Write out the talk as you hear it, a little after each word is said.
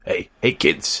Hey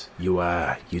kids, you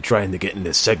trying to get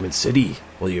into Segment City?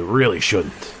 Well, you really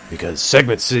shouldn't, because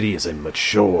Segment City is a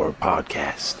mature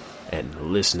podcast,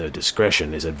 and listener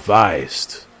discretion is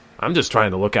advised. I'm just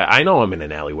trying to look at... I know I'm in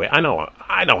an alleyway. I know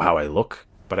how I look,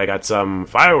 but I got some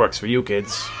fireworks for you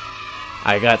kids.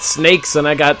 I got snakes and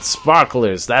I got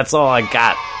sparklers. That's all I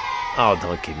got. Oh,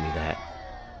 don't give me that.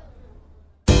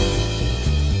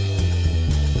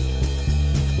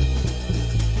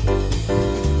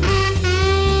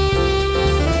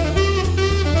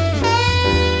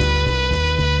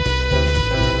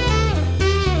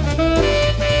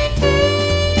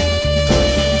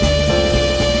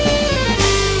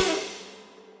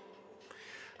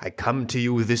 I come to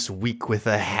you this week with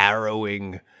a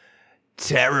harrowing,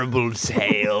 terrible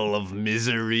tale of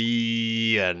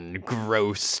misery and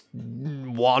gross,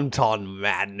 wanton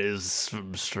madness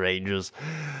from strangers.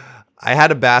 I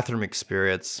had a bathroom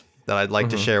experience that I'd like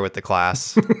to share with the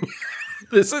class.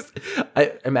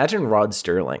 I imagine Rod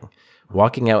Sterling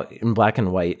walking out in black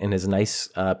and white in his nice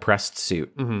pressed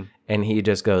suit, and he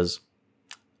just goes,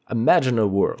 imagine a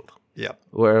world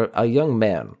where a young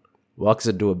man walks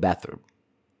into a bathroom.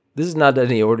 This is not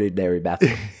any ordinary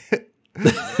bathroom.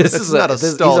 This is not a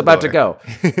stall. He's about to go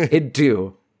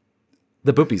into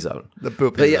the poopy zone. The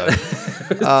poopy zone.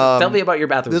 Tell me about your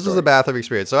bathroom. This was a bathroom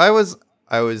experience. So I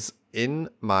was in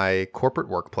my corporate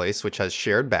workplace, which has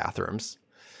shared bathrooms,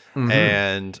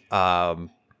 and so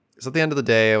at the end of the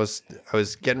day, I was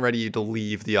getting ready to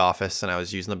leave the office, and I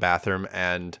was using the bathroom,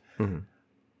 and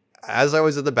as I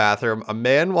was in the bathroom, a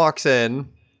man walks in,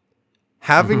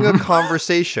 having a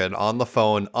conversation on the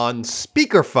phone on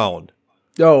speakerphone.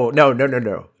 No.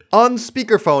 On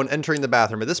speakerphone, entering the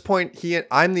bathroom. At this point,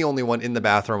 I'm the only one in the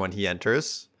bathroom when he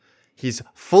enters. He's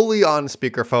fully on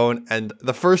speakerphone, and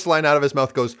the first line out of his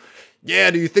mouth goes,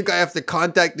 "Yeah, do you think I have to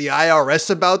contact the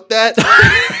IRS about that?"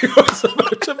 I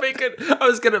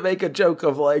was going to make a joke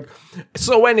of like,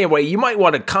 so anyway, you might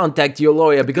want to contact your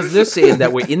lawyer because they're saying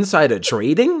that we're insider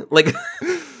trading. Like,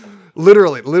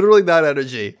 literally that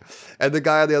energy. And the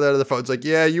guy on the other end of the phone's like,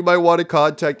 "Yeah, you might want to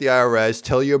contact the IRS.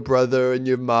 Tell your brother and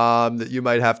your mom that you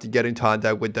might have to get in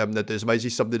contact with them, that there might be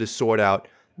something to sort out."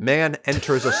 Man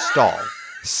enters a stall,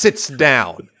 sits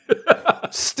down,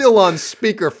 still on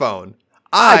speakerphone.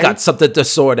 I got something to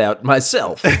sort out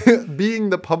myself. being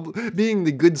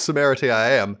the good Samaritan I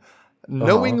am,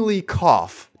 knowingly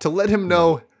cough to let him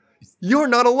know, "You're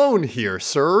not alone here,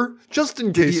 sir, just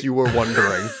in case you were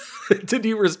wondering." Did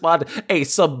you respond, "Hey,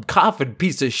 some coughing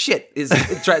piece of shit is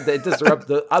trying to disrupt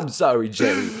the..." I'm sorry,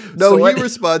 Jerry. No, he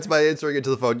responds by answering into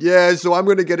the phone. "Yeah, so I'm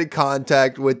going to get in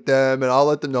contact with them and I'll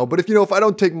let them know. But if I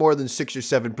don't take more than 6 or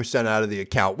 7% out of the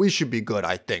account, we should be good,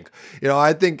 I think.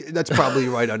 I think that's probably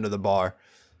right under the bar."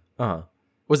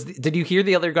 Did you hear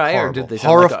the other guy? Horrible. Or did they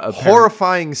sound like a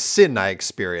horrifying sin I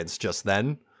experienced just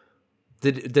then.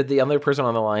 Did the other person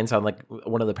on the line sound like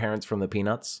one of the parents from the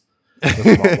Peanuts?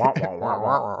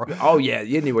 Oh yeah.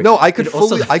 Anyway, no, I could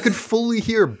fully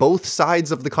hear both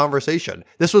sides of the conversation.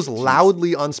 This was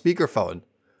loudly on speakerphone.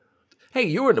 "Hey,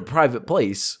 you were in a private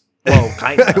place." Well,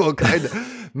 kind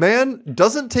of. Man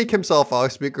doesn't take himself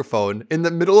off speakerphone in the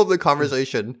middle of the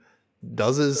conversation.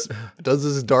 Does his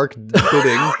dark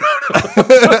bidding.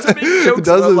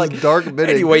 Dark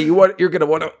bidding. Anyway, you're gonna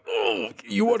want to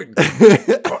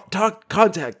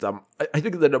contact them. I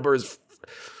think the number is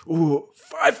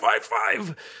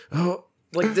 555. Oh,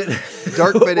 like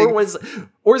dark bidding,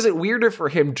 or is it weirder for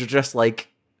him to just like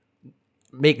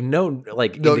make no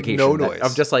indication? No noise.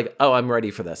 I'm just like, oh, I'm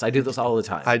ready for this. I do this all the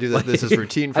time. I do this. This is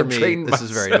routine for me. This is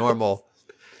very normal.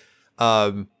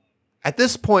 At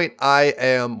this point, I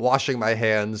am washing my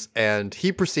hands, and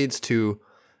he proceeds to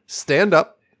stand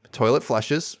up. Toilet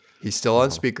flushes. He's still on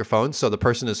speakerphone, so the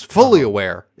person is fully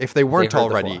aware, if they weren't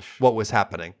already, what was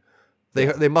happening.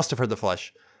 They must have heard the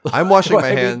flush. I'm washing my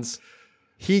hands.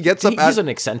 He gets up. He's an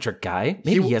eccentric guy.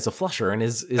 Maybe he has a flusher in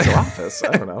his office.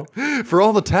 I don't know. For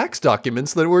all the tax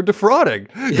documents that we're defrauding.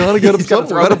 Gotta get him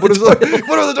something. Gotta put him in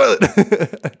the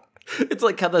toilet. It's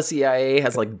like how the CIA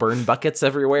has like burn buckets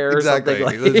everywhere. Exactly. Or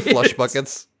something. Like, flush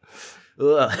buckets.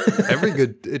 Every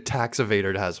good tax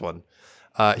evader has one.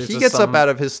 He gets up out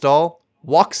of his stall,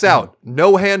 walks out,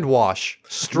 no hand wash,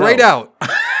 straight out.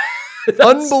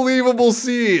 Unbelievable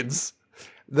scenes.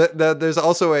 There's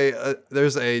also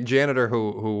a janitor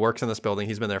who works in this building.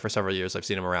 He's been there for several years. I've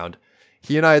seen him around.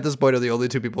 He and I at this point are the only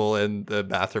two people in the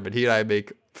bathroom, and he and I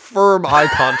make firm eye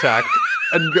contact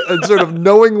and sort of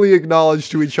knowingly acknowledge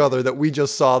to each other that we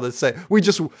just saw the same. We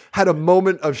just had a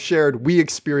moment of shared. We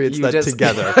experienced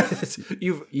together.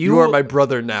 You are my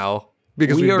brother now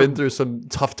because we've been through some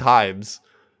tough times.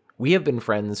 We have been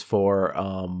friends for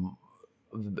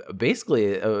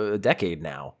basically a decade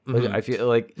now. Like, I feel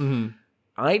like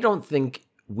I don't think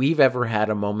we've ever had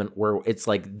a moment where it's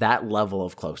like that level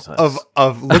of closeness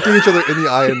of looking each other in the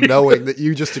eye and knowing that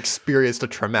you just experienced a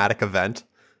traumatic event.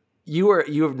 You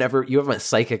have a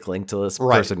psychic link to this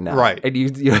person now, right? And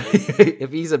you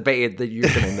if he's a bait, then you're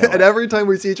gonna know. And every time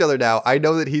we see each other now, I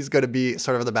know that he's gonna be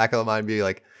sort of in the back of the mind, be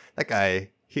like, that guy,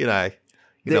 he and I,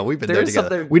 we've been there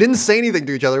together. We didn't say anything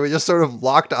to each other. We just sort of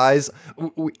locked eyes.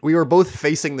 We were both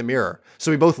facing the mirror,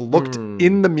 so we both looked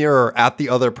in the mirror at the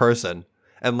other person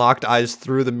and locked eyes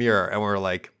through the mirror, and we were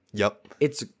like, "Yep."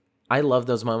 I love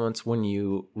those moments when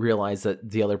you realize that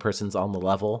the other person's on the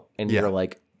level, and you're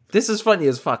like, this is funny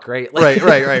as fuck, right? Like,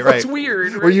 right. It's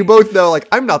weird. Right? Where you both know, like,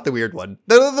 I'm not the weird one.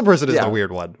 The other person is the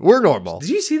weird one. We're normal. Did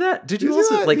you see that? Did you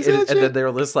also like? And then they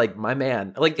were just like, my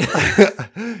man, like,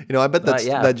 I bet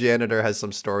that janitor has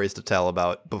some stories to tell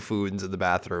about buffoons in the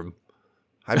bathroom.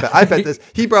 I bet this.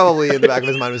 He probably in the back of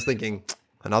his mind was thinking,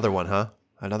 another one, huh?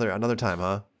 Another time,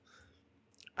 huh?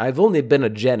 I've only been a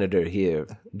janitor here,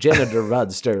 janitor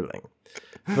Rod Sterling,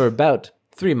 for about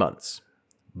 3 months,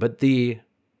 but the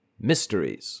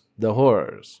mysteries, the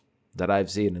horrors that I've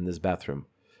seen in this bathroom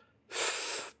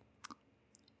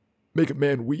make a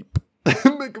man weep.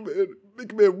 make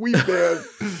a man weep, man.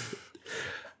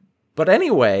 But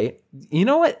anyway, you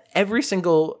know what? Every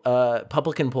single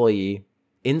public employee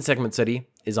in Segment City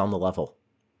is on the level.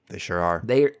 They sure are.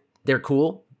 They're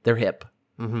cool. They're hip.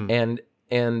 And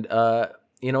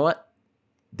you know what?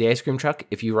 The ice cream truck,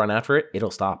 if you run after it,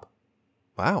 it'll stop.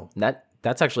 Wow.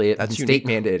 That's actually that's state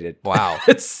mandated. Wow.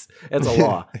 It's a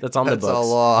law. That's on the books. That's a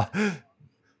law.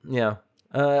 Yeah.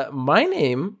 My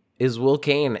name is Will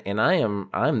Kane, and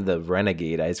I'm the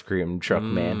renegade ice cream truck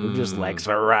man who just likes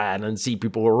to ride and see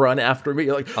people run after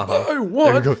me like, I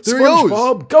want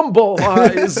SpongeBob gumball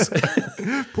eyes.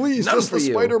 Please, just the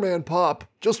Spider-Man pop.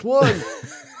 Just one.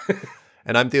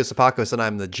 And I'm Theo Sapakos, and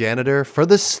I'm the janitor for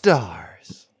the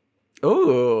stars.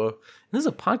 Oh, this is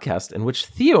a podcast in which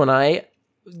Theo and I,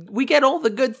 we get all the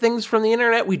good things from the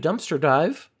internet. We dumpster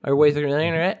dive our way through the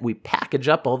internet. We package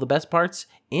up all the best parts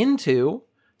into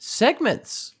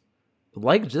segments.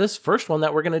 Like this first one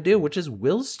that we're going to do, which is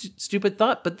Will's stupid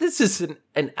thought. But this is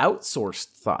an outsourced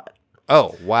thought.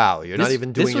 Oh, wow. You're not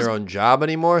even doing your own job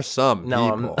ananymore? Some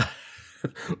people.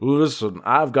 Listen,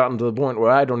 I've gotten to the point where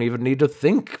I don't even need to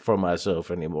think for myself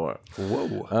anymore.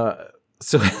 Whoa.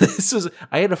 So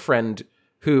I had a friend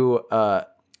who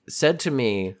said to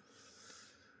me,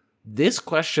 this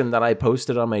question that I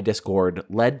posted on my Discord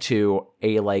led to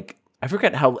I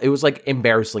forget how, it was like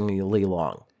embarrassingly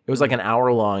long. It was like an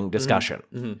hour-long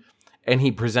discussion. And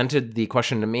he presented the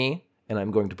question to me, and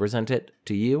I'm going to present it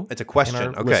to you. It's a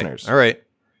question. Okay. Listeners. All right.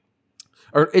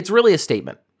 Or it's really a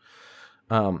statement.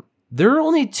 There are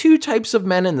only 2 types of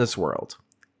men in this world.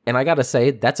 And I got to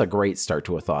say, that's a great start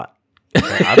to a thought.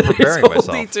 I'm preparing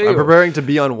myself. I'm preparing to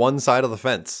be on one side of the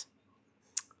fence.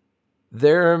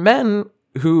 There are men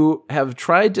who have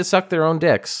tried to suck their own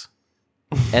dicks,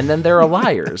 and then there are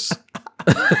liars.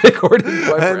 According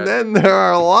to my friend. And then there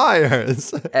are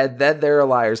liars. And then there are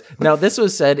liars. Now, this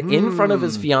was said in front of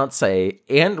his fiance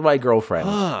and my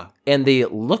girlfriend. And the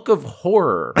look of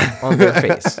horror on their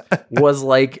face was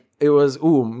like, it was,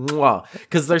 ooh, mwah.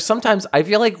 Because there's sometimes, I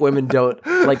feel like women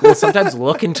will sometimes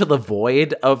look into the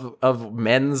void of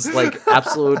men's like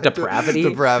absolute depravity.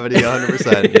 Depravity,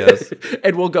 100%, yes.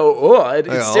 And we'll go, oh,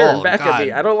 it's staring back at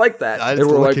me. I don't like that. I'm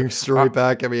looking straight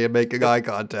back at me and making eye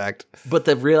contact. But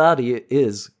the reality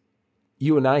is,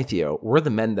 you and I, Theo, we're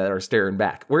the men that are staring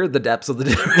back. We're at the depths of the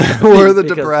depravity. We're the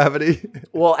depravity.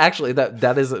 Well, actually,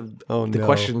 that is the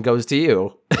question goes to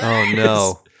you. Oh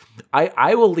no!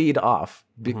 I will lead off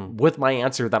with my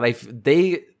answer that I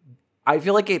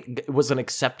feel like it was an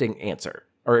accepted answer,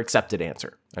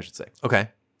 I should say. Okay.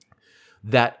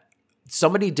 That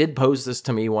somebody did pose this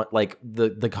to me, like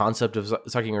the concept of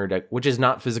sucking your dick, which is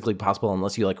not physically possible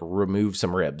unless you like remove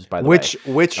some ribs. By the way,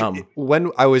 which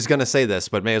when I was gonna say this,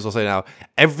 but may as well say now,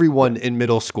 everyone in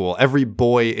middle school, every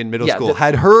boy in middle school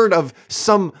had heard of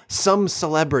some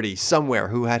celebrity somewhere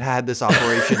who had this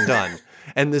operation done,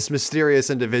 and this mysterious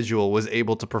individual was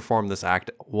able to perform this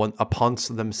act upon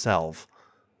themselves.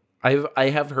 I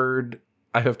have heard.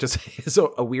 I have to say,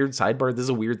 so a weird sidebar. This is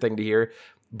a weird thing to hear.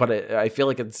 But I feel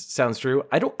like it sounds true.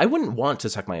 I wouldn't want to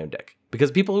suck my own dick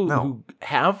because people who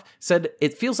have said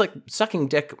it feels like sucking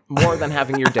dick more than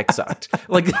having your dick sucked.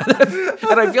 Like,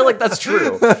 and I feel like that's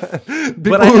true.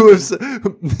 People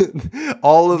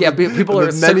people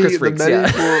are circus freaks.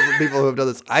 People who have done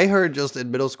this. I heard just in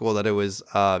middle school that it was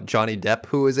Johnny Depp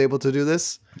who was able to do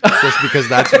this, just because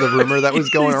that's the rumor that was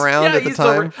going around at the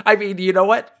time. I mean, you know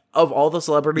what? of all the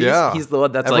celebrities, he's the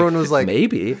one that's everyone was like,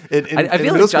 maybe. I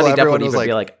feel like Johnny Depp would even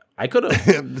be like, I could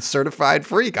have. Certified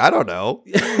freak. I don't know.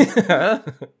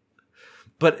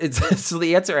 But so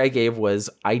the answer I gave was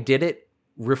I did it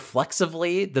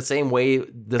reflexively, the same way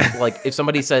like if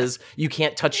somebody says you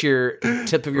can't touch your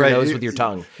tip of your nose with your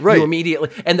tongue, you immediately,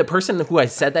 and the person who I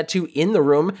said that to in the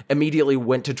room immediately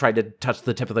went to try to touch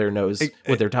the tip of their nose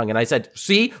with their tongue, and I said,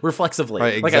 see,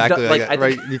 reflexively,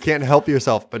 exactly. You can't help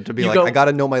yourself but to be like, I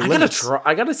gotta know my limits.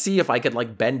 I gotta see if I could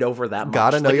like bend over that much.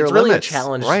 Gotta know your it's limits. Really a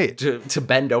challenge to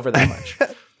bend over that much.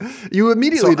 You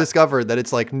immediately discovered that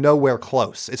it's like nowhere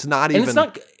close. It's not even.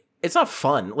 It's not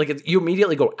fun. Like you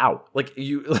immediately go out. Like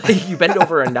you bend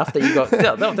over enough that you go.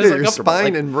 No, this is your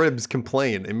spine and ribs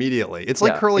complain immediately. It's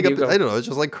like curling up. I don't know. It's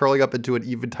just like curling up into an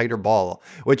even tighter ball,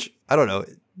 which I don't know.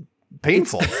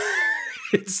 Painful.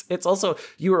 It's also,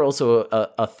 you are also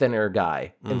a thinner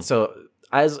guy, and so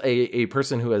as a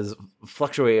person who has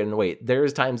fluctuated in weight,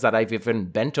 there's times that I've even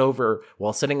bent over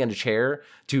while sitting in a chair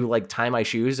to like tie my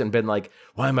shoes and been like,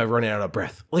 why am I running out of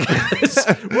breath? Like,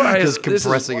 just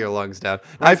compressing your lungs down.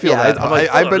 I feel that.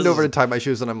 I bend over to tie my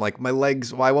shoes and I'm like, my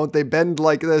legs, why won't they bend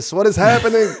like this? What is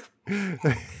happening?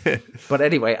 But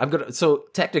anyway, so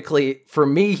technically, for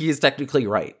me, he's technically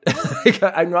right.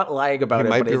 I'm not lying about it. He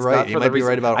might be right. He might be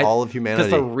right about all of humanity.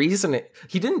 Because the reason,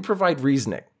 he didn't provide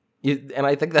reasoning. And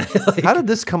I think that how did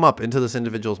this come up into this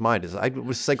individual's mind? I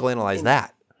was psychoanalyze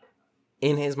that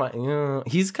in his mind.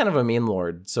 He's kind of a meme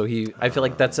lord, so I feel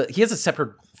like he has a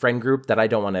separate friend group that I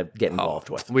don't want to get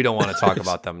involved with. We don't want to talk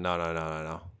about them.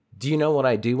 No. Do you know what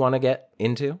I do want to get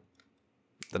into?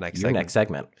 The next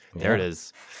segment. There it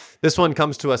is. This one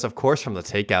comes to us, of course, from The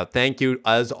Takeout. Thank you,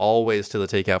 as always, to The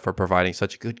Takeout for providing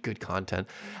such good content.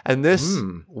 And this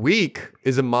week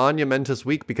is a monumentous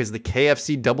week because the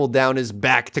KFC Double Down is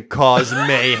back to cause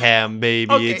mayhem,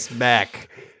 baby. Okay. It's back.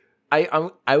 I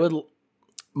would...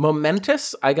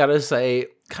 Momentous, I gotta say,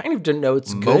 kind of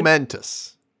denotes good.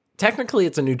 Momentous. Technically,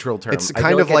 it's a neutral term. It's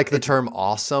kind of like the term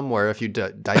awesome, where if you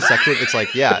dissect it, it's like,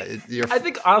 I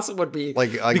think awesome would be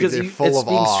like because you're full of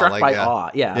awe. Struck by awe.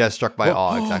 Yeah, struck by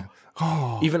awe,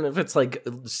 exactly. Even if it's like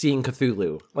seeing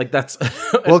Cthulhu, like that's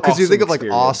well, because you think of like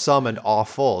awesome and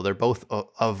awful, they're both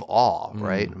of awe,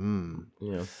 right?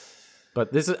 Yeah.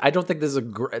 But I don't think this is a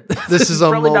great. This is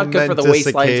probably not good for the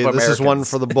waistlines of This is one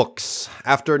for the books.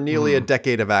 After nearly a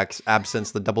decade of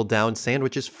absence, the Double Down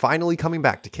sandwich is finally coming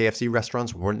back to KFC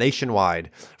restaurants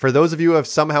nationwide. For those of you who have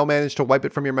somehow managed to wipe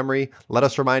it from your memory, let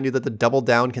us remind you that the Double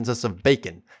Down consists of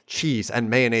bacon, cheese, and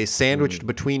mayonnaise sandwiched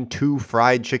between 2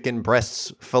 fried chicken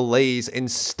breasts fillets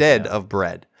instead of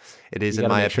bread. It is, in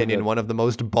my opinion, one of the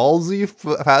most ballsy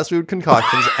fast food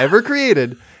concoctions ever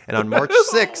created. And on March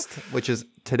 6th, which is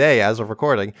today as of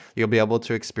recording, you'll be able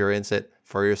to experience it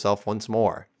for yourself once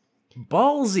more.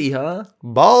 Ballsy, huh?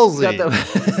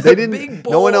 Ballsy. They didn't.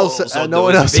 No one else. No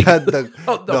one else had the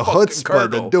chutzpah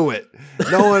to do it.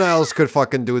 No one else could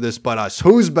fucking do this but us.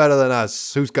 Who's better than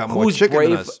us? Who's got more chicken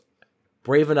than us?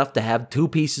 Brave enough to have 2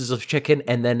 pieces of chicken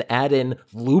and then add in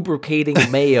lubricating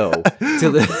mayo to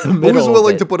the middle. Who's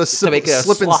willing to put a slip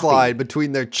and slide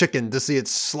between their chicken to see it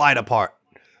slide apart?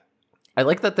 I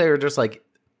like that they're just like,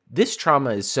 this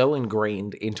trauma is so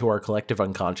ingrained into our collective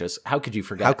unconscious. How could you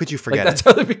forget? How could you forget that's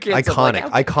how they became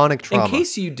iconic trauma. In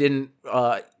case you didn't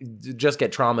just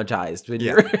get traumatized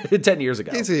 10 years ago.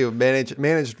 In case you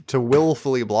managed to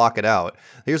willfully block it out.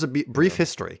 Here's a brief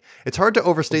history. It's hard to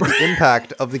overstate the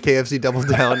impact of the KFC Double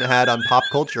Down had on pop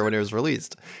culture when it was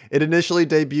released. It initially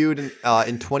debuted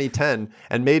in 2010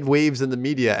 and made waves in the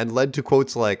media and led to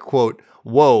quotes like, quote,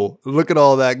 "Whoa, look at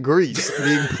all that grease,"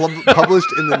 being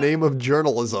published in the name of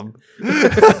journalism. The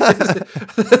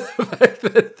fact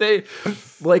that they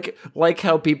like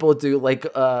how people do like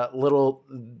little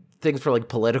things for like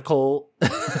political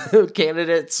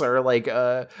candidates, or like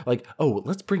oh,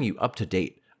 let's bring you up to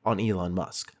date on Elon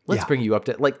Musk. Let's bring you up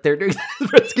to, like, they're doing.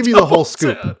 Let's give you the whole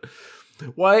scoop.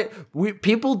 Why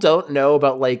people don't know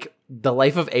about like the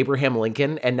life of Abraham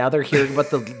Lincoln, and now they're hearing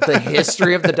about the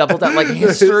history of the Double Down, like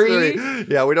history.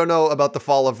 Yeah, we don't know about the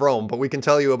fall of Rome, but we can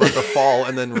tell you about the fall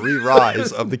and then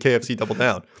re-rise of the KFC Double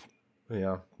Down.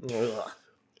 Yeah.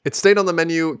 It stayed on the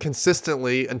menu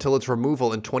consistently until its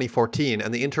removal in 2014,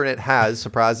 and the internet has,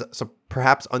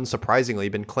 perhaps unsurprisingly,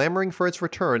 been clamoring for its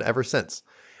return ever since.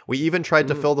 We even tried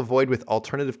to fill the void with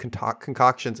alternative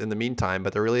concoctions in the meantime,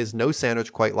 but there really is no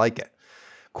sandwich quite like it.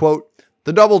 Quote,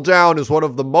 "The Double Down is one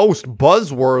of the most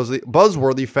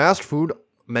buzzworthy fast food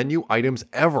menu items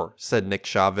ever," said Nick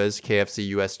Chavez, KFC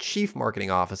U.S. Chief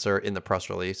Marketing Officer, in the press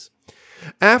release.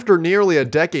 After nearly a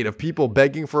decade of people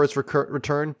begging for its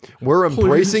return, we're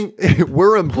embracing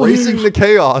the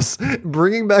chaos,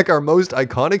 bringing back our most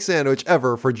iconic sandwich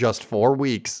ever for just 4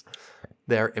 weeks.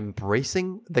 They're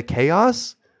embracing the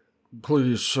chaos?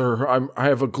 Please, sir, I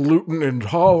have a gluten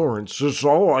intolerance. This is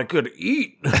all I could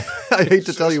eat. I hate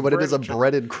to tell you, but it is a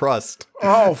breaded crust.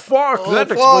 Oh, fuck.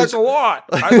 That explains a lot.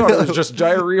 I thought it was just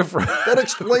diarrhea from... That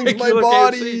explains my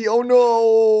body. KFC. Oh,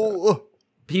 no.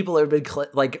 People have been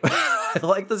like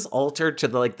this altar to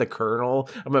the colonel.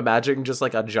 I'm imagining just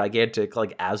like a gigantic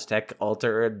like Aztec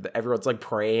altar, and everyone's like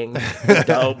praying,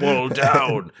 double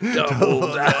down,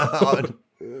 double down.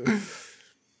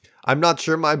 I'm not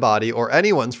sure my body, or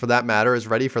anyone's for that matter, is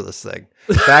ready for this thing.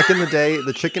 Back in the day,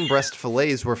 the chicken breast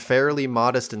fillets were fairly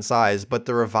modest in size, but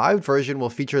the revived version will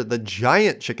feature the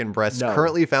giant chicken breasts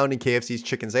currently found in KFC's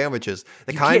chicken sandwiches.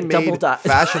 The kind made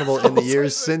fashionable in the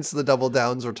years since the Double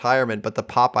Down's retirement, but the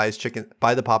Popeyes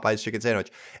chicken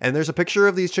sandwich. And there's a picture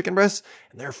of these chicken breasts,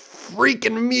 and they're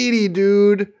freaking meaty,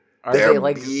 dude. Are they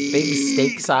like big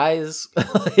steak size?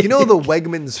 You know the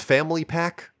Wegmans family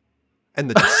pack? And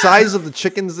the size of the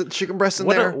chicken breasts in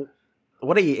there.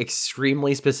 What a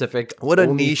extremely specific. What a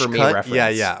niche for me cut.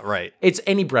 reference. Yeah, right. It's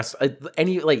any breast, big.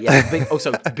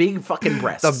 Big fucking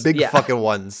breasts. The big fucking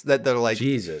ones that they're like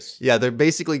Jesus. Yeah, they're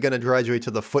basically gonna graduate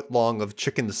to the foot long of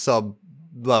chicken sub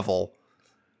level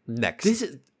next.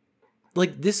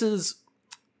 This is.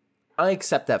 I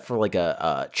accept that for like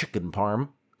a chicken parm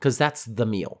because that's the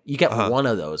meal. You get one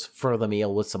of those for the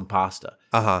meal with some pasta.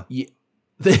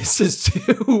 This is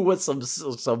 2 with some.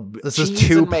 This is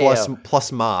 2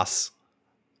 plus moss.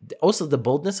 Also, the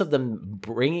boldness of them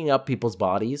bringing up people's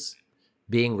bodies,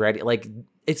 being ready, like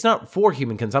it's not for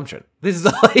human consumption. This is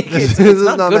like it's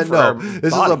not good for our bodies.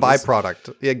 This is a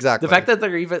byproduct. Yeah, exactly. The fact that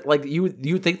they're even like you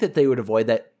would think that they would avoid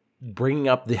that, bringing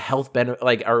up the health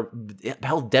our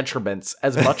health detriments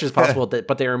as much as possible,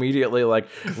 but they're immediately like,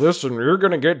 listen, you're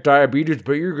gonna get diabetes,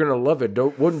 but you're gonna love it,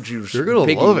 wouldn't you? You're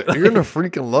gonna love it. You're gonna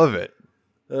freaking love it.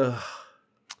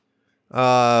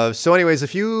 So anyways,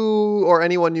 if you or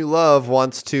anyone you love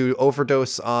wants to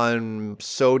overdose on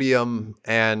sodium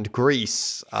and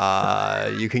grease,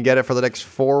 you can get it for the next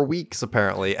 4 weeks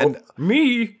apparently. And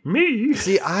me.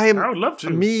 See, I would love to.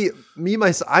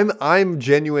 Myself, I'm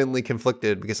genuinely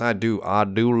conflicted because I do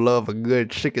love a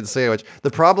good chicken sandwich.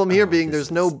 The problem here being it's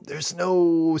not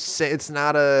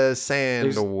a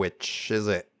sandwich, is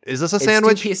it? Is this a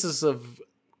sandwich?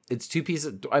 It's 2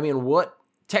 pieces. I mean, what?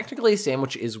 Technically, a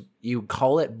sandwich is, you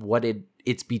call it what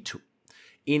it's between.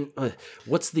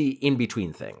 What's the in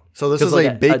between thing? So this is a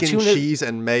bacon, cheese,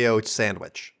 and mayo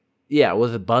sandwich. Yeah,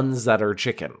 with buns that are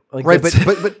chicken. Right,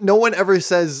 but no one ever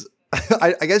says.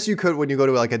 I guess you could when you go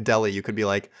to like a deli, you could be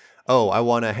like, oh, I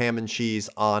want a ham and cheese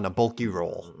on a bulky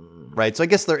roll, right? So I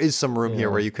guess there is some room here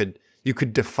where you could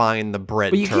define the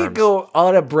bread. But you terms. can't go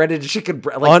on a breaded chicken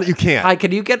bread. You can't. Hi,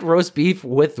 can you get roast beef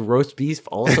with roast beef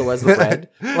also as the bread?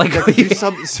 Right.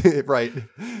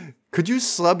 Could you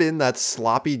sub in that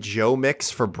sloppy Joe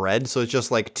mix for bread? So it's just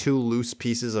like 2 loose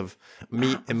pieces of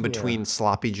meat in between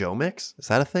sloppy Joe mix. Is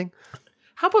that a thing?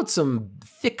 How about some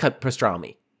thick cut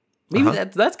pastrami? Maybe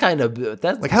that's kind of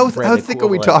that's like how thick are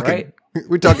we talking? Right?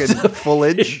 We're talking full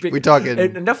inch. We're talking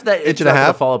enough that inch and a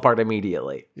half. Fall apart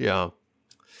immediately. Yeah.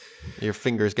 Your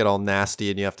fingers get all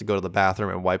nasty and you have to go to the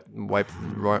bathroom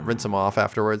and rinse them off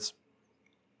afterwards.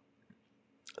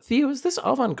 Theo, is this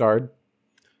avant-garde?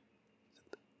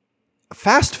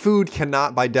 Fast food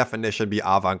cannot, by definition, be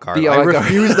avant-garde. I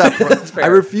refuse that. I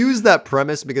refuse that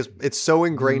premise because it's so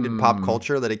ingrained in pop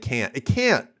culture that it can't. It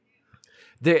can't.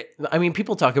 I mean,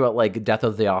 people talk about like death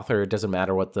of the author. It doesn't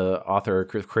matter what the author or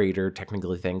creator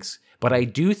technically thinks. But I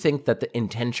do think that the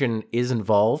intention is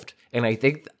involved. And I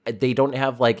think they don't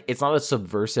have like, it's not a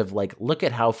subversive, like, look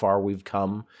at how far we've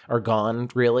come or gone,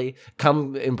 really.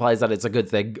 Come implies that it's a good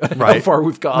thing. Right. How far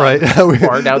we've gone. Right.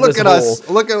 Far down look this at hole. us.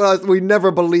 Look at us. We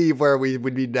never believe where we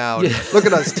would be down. Yeah. Look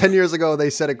at us. 10 years ago, they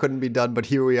said it couldn't be done, but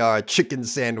here we are, chicken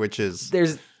sandwiches.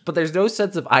 But there's no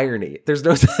sense of irony. There's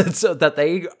no sense that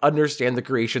they understand the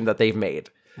creation that they've made.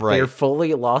 Right. They're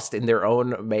fully lost in their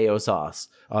own mayo sauce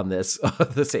on this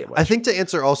the sandwich. I think to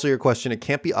answer also your question, it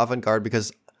can't be avant-garde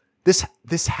because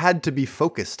this had to be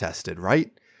focus tested,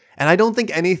 right? And I don't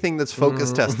think anything that's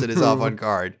focus tested is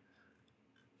avant-garde.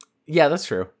 Yeah, that's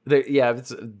true.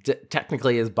 It's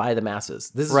technically is by the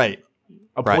masses. This is right.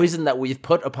 a poison that we've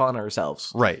put upon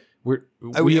ourselves. Right. We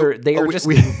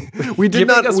did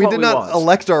not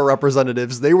elect our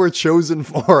representatives. They were chosen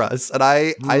for us. And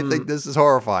I think this is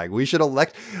horrifying. We should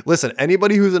elect. Listen,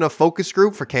 anybody who's in a focus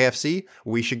group for KFC,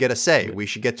 we should get a say. We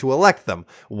should get to elect them.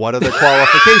 What are their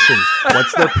qualifications?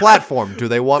 What's their platform? Do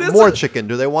they want more chicken?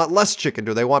 Do they want less chicken?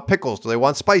 Do they want pickles? Do they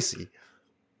want spicy?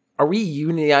 Are we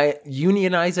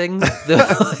unionizing?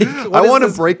 I want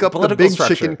to break up the big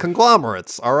chicken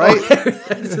conglomerates. All right.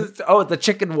 The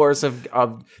chicken wars have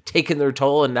taken their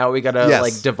toll, and now we got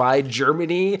to divide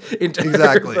Germany into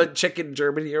like chicken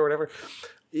Germany or whatever.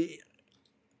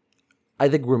 I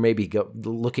think we're maybe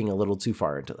looking a little too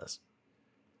far into this.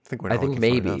 I think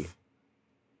maybe.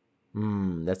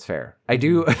 That's fair. I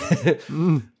do.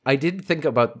 I did think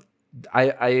about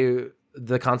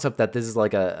the concept that this is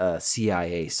like a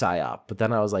CIA psyop, but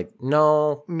then I was like,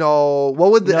 no.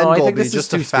 What would the end goal be?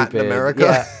 Just to fatten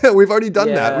America? Yeah. We've already done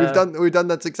that. We've done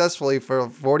that successfully for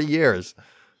 40 years.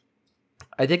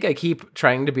 I think I keep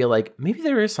trying to be like, maybe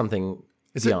there is something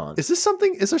beyond. Is there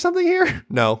something here?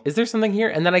 No. Is there something here?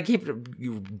 And then I keep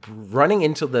running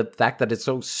into the fact that it's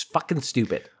so fucking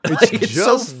stupid. It's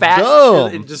so fat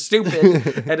dumb. And just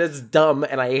stupid and it's dumb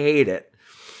and I hate it.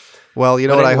 Well, you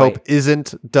know what anyway, I hope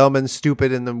isn't dumb and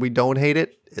stupid and then we don't hate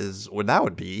it is that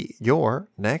would be your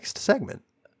next segment.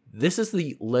 This is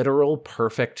the literal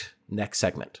perfect next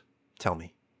segment. Tell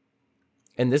me.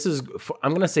 And this is,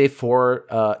 I'm going to say for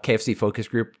KFC focus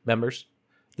group members.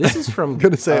 This is from... I'm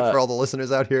going to say it for all the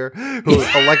listeners out here who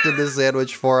elected this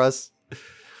sandwich for us.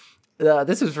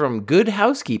 This is from Good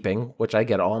Housekeeping, which I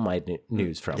get all my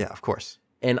news from. Yeah, of course.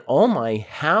 And all my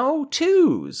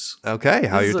how-tos. Okay,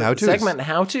 how-tos. Segment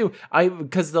how-to.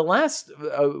 Because the last,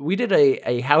 we did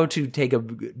a how-to take a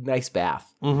nice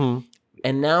bath. Mm-hmm.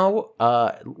 And now,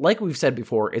 like we've said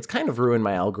before, it's kind of ruined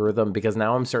my algorithm because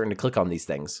now I'm starting to click on these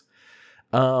things.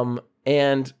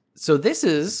 And so this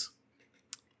is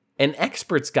an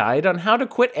expert's guide on how to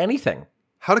quit anything.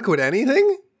 How to quit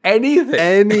anything? Anything.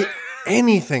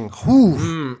 Anything.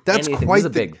 That's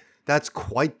anything. That's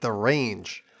quite the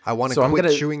range. I want to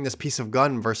quit chewing this piece of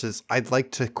gum versus I'd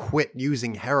like to quit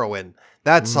using heroin.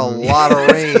 That's a lot of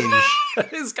range.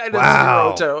 It's kind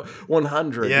of 0 to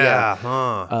 100. Yeah.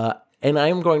 Huh. And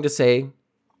I'm going to say,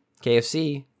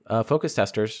 KFC, focus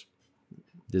testers,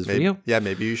 this is for you. Yeah,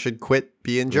 maybe you should quit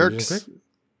being jerks.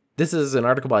 This is an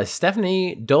article by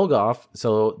Stephanie Dolgoff,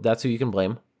 so that's who you can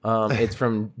blame. It's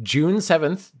from June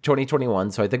 7th,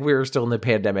 2021. So I think we were still in the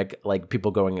pandemic, like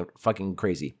people going fucking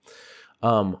crazy.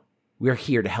 We're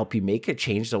here to help you make a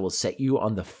change that will set you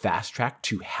on the fast track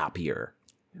to happier.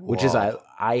 Whoa. Which is, I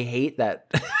hate that.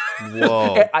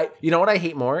 Whoa. You know what I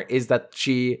hate more is that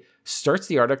she starts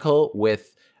the article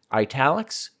with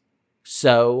italics,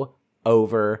 so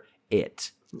over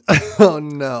it. Oh,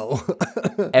 no.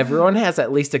 Everyone has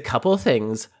at least a couple of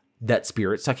things: that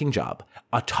spirit-sucking job,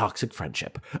 a toxic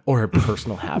friendship, or a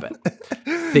personal habit.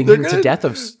 Thinking to death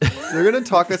of... They're going to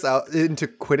talk us out into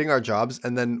quitting our jobs,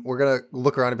 and then we're going to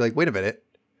look around and be like, wait a minute.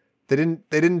 They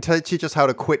didn't teach us how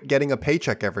to quit getting a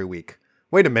paycheck every week.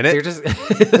 Wait a minute.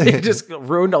 They just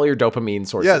ruined all your dopamine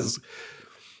sources.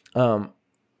 Yes.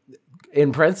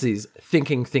 In parentheses,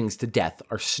 thinking things to death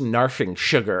are snarfing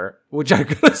sugar, which I'm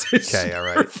going to say okay, all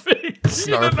right.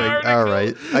 Snarfing, all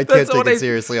right. I can't take it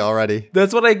seriously already.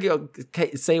 That's what I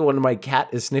say when my cat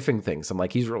is sniffing things. I'm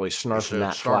like, he's really snarfing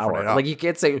that flower. Like, you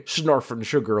can't say snarfing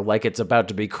sugar like it's about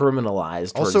to be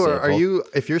criminalized, also,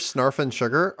 if you're snarfing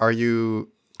sugar, are you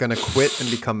going to quit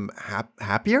and become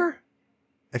happier?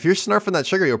 If you're snarfing that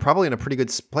sugar, you're probably in a pretty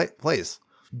good place.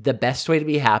 The best way to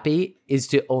be happy is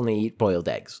to only eat boiled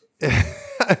eggs.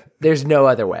 There's no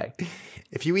other way.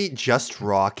 If you eat just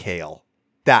raw kale,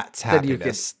 that's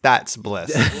happiness. That's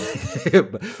bliss.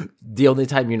 The only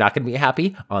time you're not going to be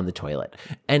happy, on the toilet.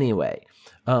 Anyway.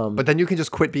 But then you can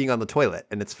just quit being on the toilet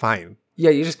and it's fine. Yeah,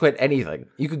 you just quit anything.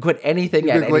 You can quit anything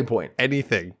at any point.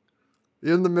 Anything.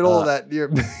 You're in the middle of that. You're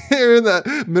in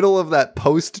the middle of that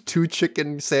post 2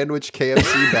 chicken sandwich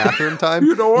KFC bathroom time.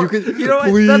 You know what?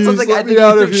 Please that's something I think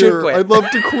out of here. I'd love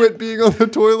to quit being on the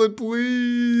toilet,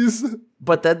 please.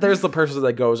 But then there's the person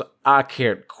that goes, "I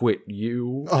can't quit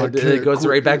you," and it goes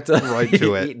right back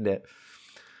to eating it.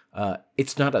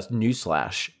 It's not a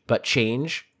newsflash, but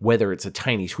change, whether it's a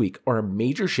tiny tweak or a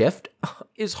major shift,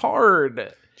 is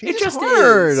hard. It just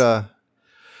is.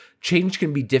 Change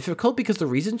can be difficult because the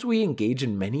reasons we engage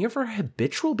in many of our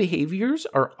habitual behaviors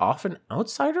are often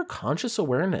outside our conscious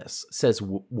awareness, says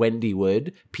Wendy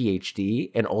Wood,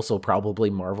 PhD, and also probably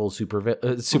Marvel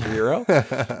superhero,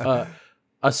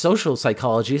 a social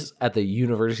psychologist at the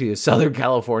University of Southern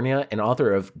California and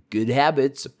author of Good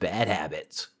Habits, Bad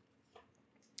Habits.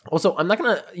 Also, I'm not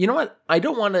going to, you know what? I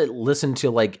don't want to listen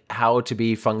to like how to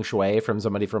be feng shui from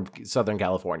somebody from Southern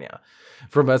California,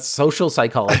 from a social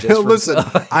psychologist. Listen,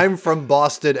 I'm from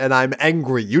Boston and I'm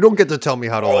angry. You don't get to tell me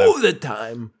how to live. All the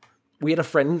time. We had a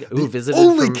friend who visited. The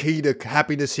only key to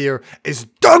happiness here is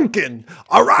Duncan.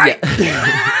 All right.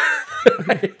 Yeah.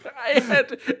 I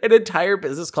had an entire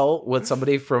business call with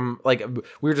somebody from like,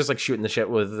 we were just like shooting the shit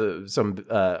with some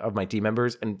of my team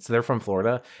members, and so they're from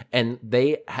Florida, and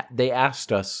they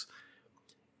asked us,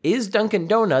 is Dunkin'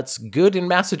 Donuts good in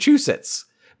Massachusetts?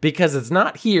 Because it's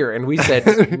not here. And we said,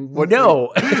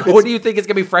 no. What do you think? It's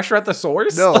going to be fresher at the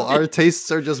source? No, our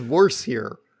tastes are just worse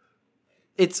here.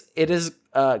 It is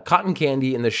cotton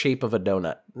candy in the shape of a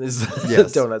donut.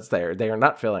 Yes. Donuts there. They are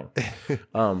not filling.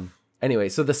 Anyway,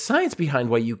 so the science behind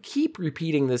why you keep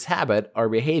repeating this habit or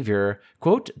behavior,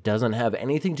 quote, doesn't have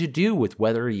anything to do with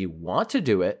whether you want to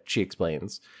do it, she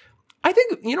explains. I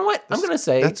think, you know what? I'm going to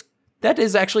say that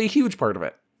is actually a huge part of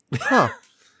it. Huh.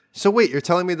 So wait, you're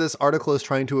telling me this article is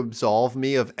trying to absolve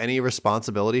me of any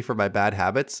responsibility for my bad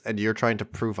habits, and you're trying to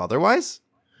prove otherwise?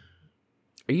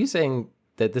 Are you saying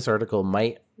that this article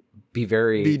might be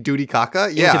duty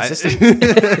caca?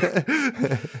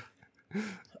 Yeah.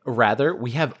 Rather,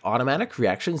 we have automatic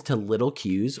reactions to little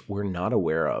cues we're not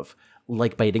aware of,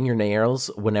 like biting your nails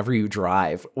whenever you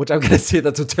drive, which I'm going to say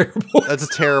that's a terrible.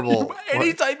 That's terrible.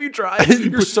 Anytime you drive,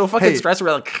 you're so fucking stressed.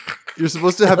 We're like, you're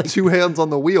supposed to have two hands on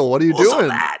the wheel. What are you doing?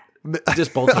 That.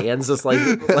 Just both hands, just like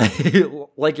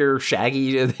you're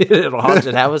Shaggy in a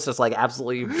haunted house, just like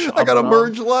absolutely. I got to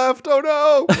merge left. Oh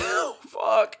no! Oh,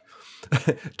 fuck.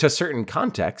 To certain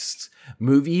contexts,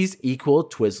 movies equal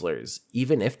Twizzlers,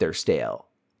 even if they're stale.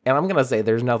 And I'm going to say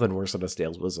there's nothing worse than a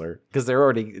stale Twizzler, because they're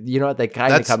already, you know what, they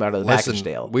kind of come out of the package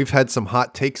stale. We've had some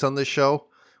hot takes on this show.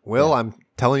 Will, yeah. I'm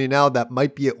telling you now, that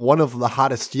might be one of the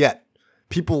hottest yet.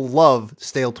 People love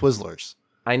stale Twizzlers.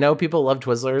 I know people love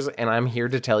Twizzlers, and I'm here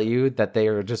to tell you that they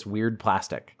are just weird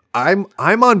plastic. I'm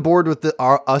on board with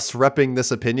us repping this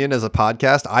opinion as a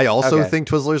podcast. I also think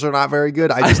Twizzlers are not very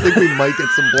good. I just think we might get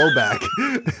some blowback.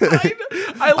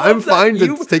 I'm fine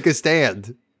to take a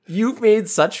stand. You've made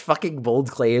such fucking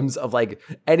bold claims of like,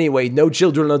 anyway, no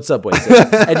children on subways,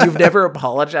 and you've never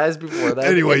apologized before that.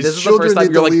 Anyways, this is children the first time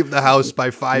need to leave the house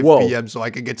by 5 p.m. so I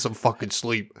can get some fucking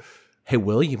sleep. Hey,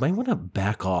 Will, you might want to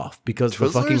back off because the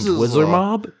fucking Twizzler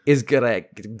mob is gonna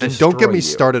destroy and don't get me you.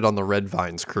 Started on the Red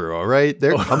Vines crew, all right?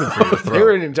 They're coming for your throat.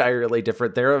 They're entirely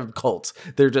different. They're a cult.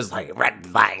 They're just like, Red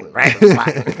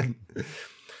Vine.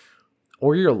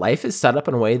 Or your life is set up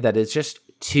in a way that it's just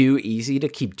too easy to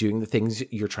keep doing the things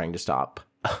you're trying to stop.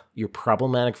 Your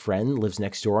problematic friend lives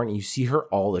next door and you see her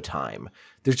all the time.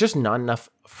 There's just not enough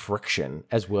friction,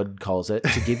 as Wood calls it,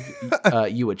 to give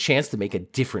you a chance to make a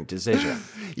different decision.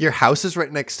 Your house is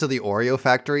right next to the Oreo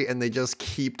factory and they just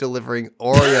keep delivering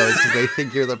Oreos because they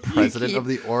think you're the president of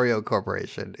the Oreo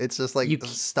Corporation. It's just like,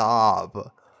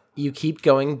 stop. You keep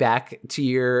going back to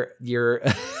your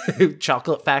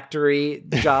chocolate factory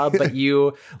job, but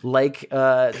you like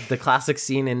the classic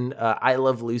scene in I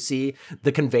Love Lucy.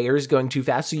 The conveyor's going too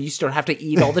fast, so you still have to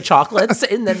eat all the chocolates,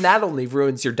 and then that only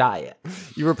ruins your diet.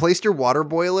 You replaced your water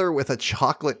boiler with a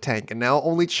chocolate tank, and now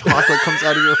only chocolate comes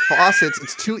out of your faucets.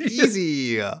 It's too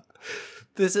easy.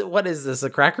 What is this, a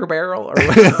Cracker Barrel? Or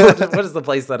what is the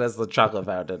place that has the chocolate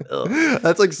fountain? Ugh.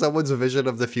 That's like someone's vision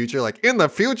of the future. Like, in the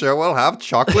future, we'll have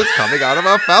chocolates coming out of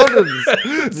our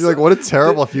fountains. You're like, what a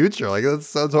terrible future. Like, that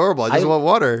sounds horrible. I just want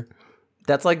water.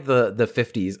 That's like the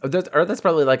 50s. Or that's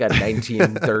probably like a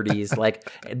 1930s, like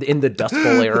in the Dust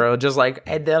Bowl era, just like,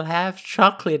 and they'll have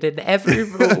chocolate in every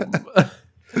room.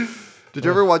 Did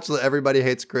you ever watch the Everybody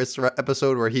Hates Chris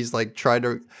episode where he's like trying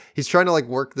to like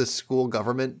work the school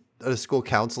government, a school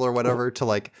council or whatever, to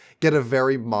like get a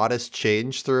very modest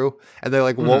change through, and they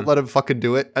like won't let him fucking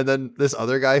do it, and then this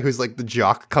other guy who's like the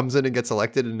jock comes in and gets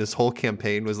elected, and his whole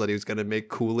campaign was that he was going to make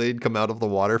Kool-Aid come out of the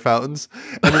water fountains,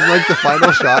 and in like the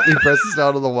final shot he presses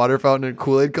down on the water fountain and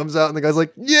Kool-Aid comes out, and the guy's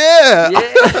like, yeah!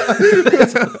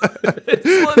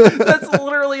 That's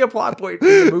literally a plot point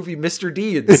in the movie Mr.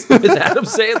 Deeds with Adam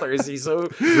Sandler. Is he so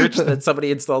rich that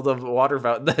somebody installed a water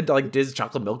fountain that like did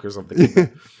chocolate milk or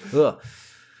something? Ugh.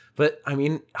 But I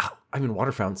mean,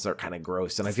 water fountains are kind of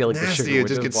gross, and I feel like the sugar would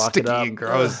just get sticky and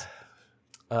gross.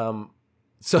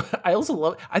 So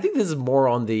I think this is more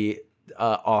on the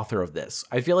author of this.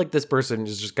 I feel like this person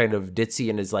is just kind of ditzy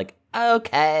and is like,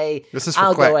 okay,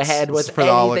 I'll go ahead with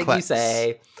anything you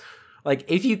say. Like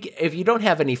if you don't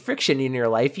have any friction in your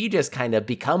life, you just kind of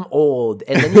become old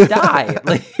and then you die.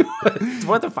 Like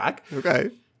what the fuck?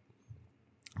 Okay.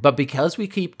 But because we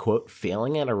keep, quote,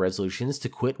 failing at our resolutions to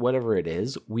quit whatever it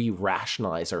is, we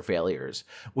rationalize our failures,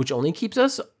 which only keeps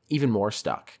us even more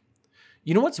stuck.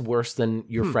 You know what's worse than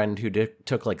your friend who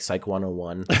took like Psych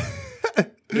 101?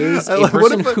 Is a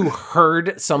person who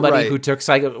heard somebody who took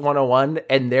Psych 101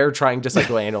 and they're trying to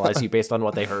psychoanalyze you based on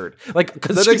what they heard. Like,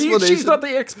 because she's not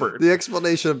the expert. The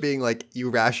explanation of being like, you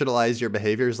rationalize your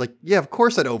behavior is like, yeah, of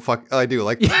course I don't I do.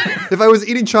 Like, if I was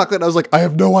eating chocolate and I was like, I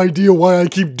have no idea why I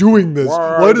keep doing this.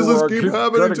 Why does this keep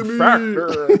happening to me?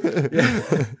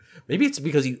 Maybe it's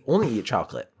because you only eat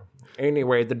chocolate.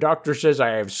 Anyway, the doctor says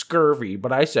I have scurvy,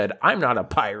 but I said, I'm not a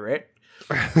pirate.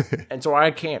 And so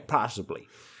I can't possibly.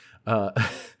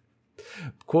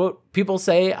 Quote, people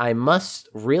say I must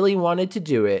really wanted to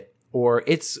do it, or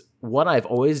it's what I've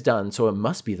always done, so it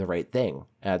must be the right thing,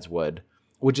 adds Wood.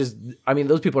 Which is, I mean,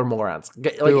 those people are morons.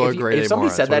 Like, if somebody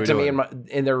said that to me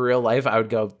in their real life, I would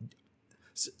go,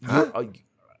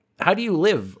 how do you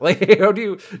live? Like, how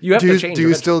do you have to change? Do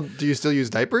you still use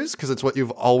diapers? Because it's what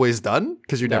you've always done?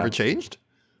 Because you never changed?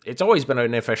 It's always been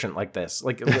inefficient like this.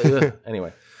 Like,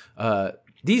 anyway.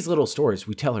 These little stories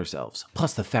we tell ourselves,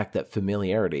 plus the fact that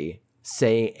familiarity,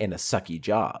 say in a sucky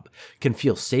job, can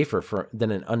feel safer than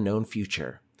an unknown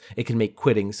future. It can make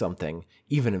quitting something,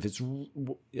 even if it's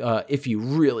if you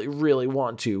really, really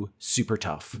want to, super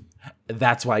tough.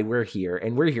 That's why we're here,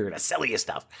 and we're here to sell you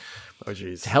stuff. Oh,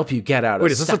 jeez. To help you get out of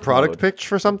Wait, is this a product pitch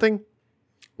for something?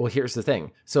 Well, here's the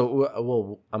thing.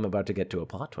 So, I'm about to get to a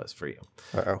plot twist for you.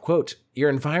 Uh-oh. Quote,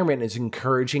 your environment is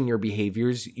encouraging your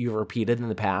behaviors you've repeated in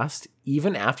the past,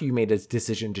 even after you made a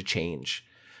decision to change.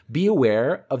 Be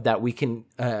aware of that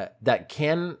that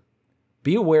can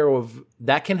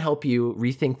help you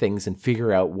rethink things and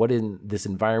figure out what in this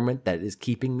environment that is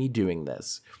keeping me doing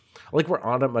this. Like we're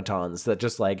automatons that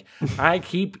just like, I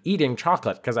keep eating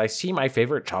chocolate because I see my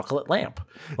favorite chocolate lamp.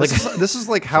 Like this is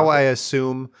like how I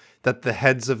assume that the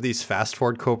heads of these fast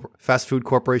food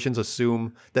corporations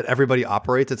assume that everybody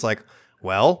operates. It's like,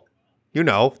 well,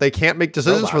 they can't make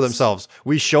decisions for themselves.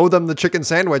 We show them the chicken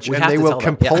sandwich and they will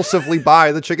compulsively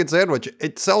buy the chicken sandwich.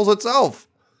 It sells itself.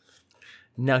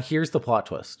 Now here's the plot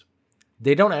twist.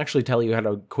 They don't actually tell you how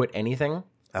to quit anything.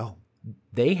 Oh.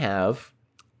 They have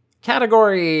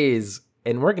categories,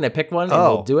 and we're going to pick one and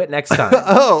we'll do it next time.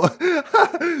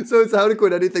 So it's how to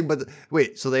quit anything, but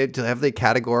wait, so have they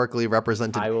categorically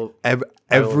represented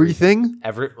everything?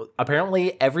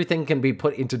 Apparently everything can be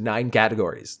put into 9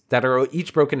 categories that are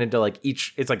each broken into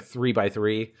it's like 3 by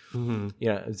 3.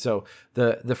 Mm-hmm. So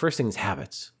the first thing is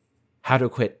habits. How to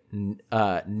quit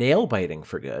nail biting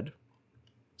for good.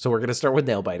 So we're going to start with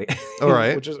nail biting. All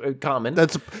right. Which is common.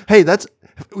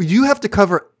 You have to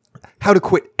cover how to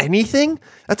quit anything?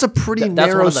 That's a pretty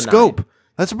narrow scope. 9.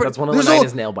 That's one of the 9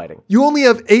 is nail biting. You only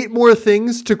have 8 more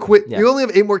things to quit. Yeah. You only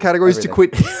have 8 more categories to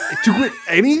quit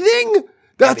anything?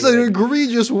 That's an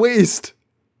egregious waste.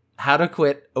 How to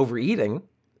quit overeating.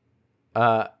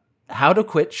 How to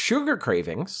quit sugar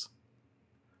cravings,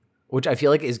 which I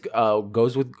feel like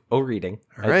goes with overeating.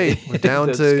 All right, we're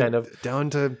down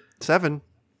to 7.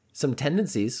 Some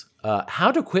tendencies.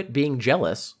 How to quit being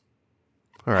jealous.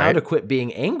 All right. How to quit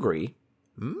being angry.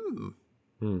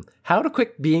 How to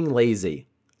quit being lazy.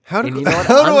 How do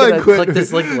I quit? Click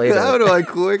this link later. How do I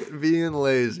quit being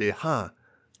lazy? Huh?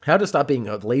 How to stop being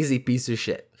a lazy piece of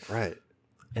shit. Right.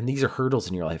 And these are hurdles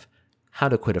in your life. How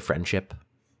to quit a friendship.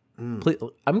 Please,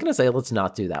 I'm going to say let's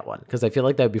not do that one because I feel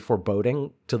like that would be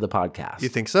foreboding to the podcast. You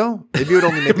think so? Maybe it would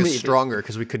only make us stronger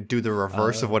because we could do the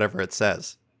reverse of whatever it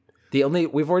says.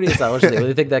 We've already established the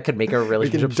only thing that could make our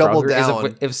relationship stronger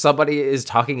is if somebody is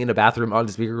talking in a bathroom on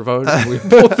the speakerphone and we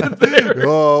both in there.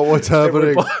 Oh, what's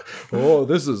happening?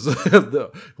 This is,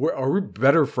 are we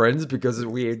better friends because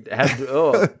we had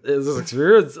this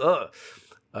experience?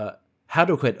 How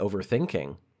to quit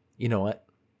overthinking. You know what?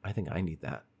 I think I need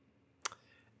that.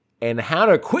 And how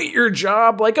to quit your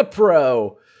job like a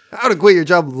pro. How to quit your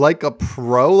job like a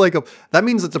pro? That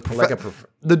means it's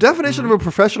the definition of a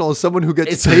professional is someone who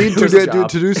gets paid to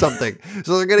do something.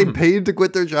 So they're getting paid to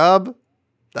quit their job?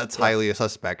 That's highly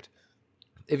suspect.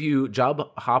 If you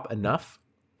job hop enough,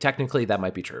 technically that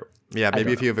might be true. Yeah,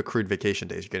 maybe if you have accrued vacation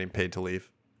days, you're getting paid to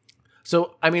leave.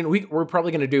 So, I mean, we're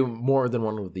probably going to do more than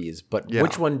one of these, but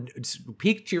which one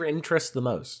piqued your interest the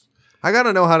most? I got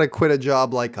to know how to quit a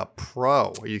job like a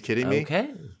pro. Are you kidding me?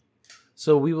 Okay.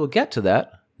 So we will get to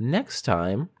that next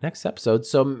episode.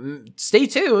 So stay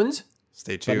tuned.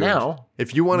 Stay tuned. But now,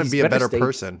 if you want to be a better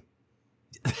person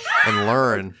and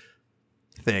learn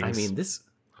things. I mean,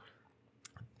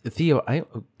 Theo,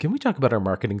 can we talk about our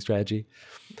marketing strategy?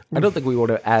 I don't think we want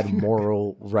to add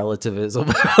moral relativism.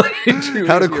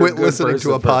 How to quit listening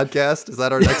to a podcast? Is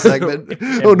that our next segment?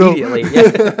 Oh, no. Immediately.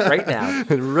 Yeah, right now.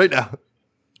 Right now.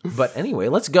 But anyway,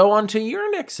 let's go on to your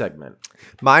next segment.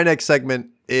 My next segment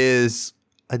is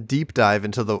a deep dive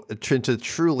into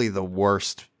truly the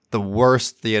worst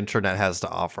the internet has to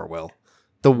offer, Will.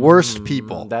 The worst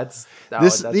people.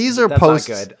 These are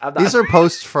posts. These are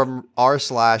posts from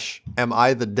r/Am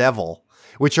I the Devil,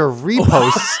 which are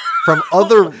reposts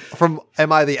from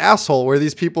Am I the Asshole, where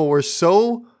these people were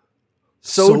so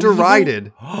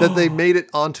derided that they made it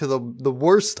onto the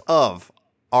worst of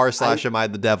r/Am I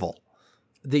the Devil.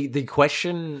 The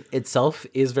question itself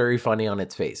is very funny on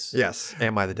its face. Yes,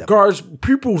 am I the devil? Guys,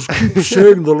 people keep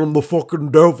saying that I'm the fucking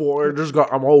devil.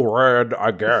 I'm all red, I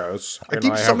guess. I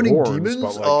keep summoning horns,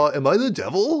 demons. Am I the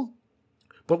devil?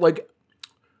 But like,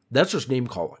 that's just name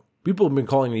calling. People have been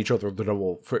calling each other the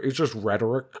devil it's just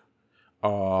rhetoric.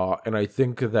 And I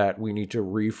think that we need to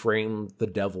reframe the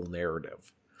devil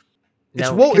narrative.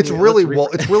 Now, it's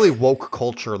really woke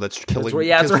culture that's killing me.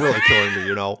 It's really killing me,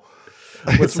 you know.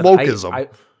 It's wokeism.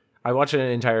 I watched an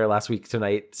entire Last Week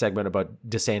Tonight segment about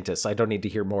DeSantis. I don't need to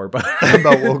hear more about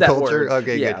woke culture. Word.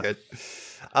 Okay, yeah. Good.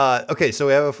 Okay, so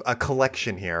we have a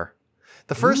collection here.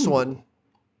 The first one,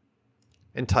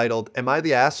 entitled, Am I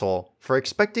the Asshole for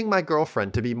Expecting My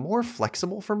Girlfriend to Be More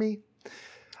Flexible for Me?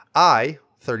 I,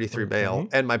 33 male,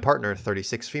 and my partner,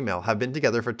 36 female, have been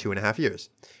together for 2.5 years.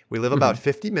 We live about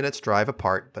 50 minutes drive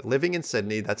apart, but living in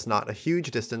Sydney, that's not a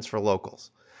huge distance for locals.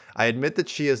 I admit that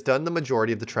she has done the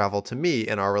majority of the travel to me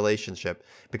in our relationship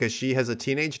because she has a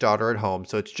teenage daughter at home,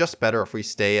 so it's just better if we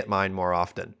stay at mine more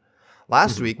often.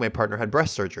 Last week, my partner had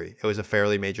breast surgery. It was a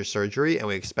fairly major surgery, and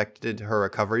we expected her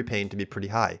recovery pain to be pretty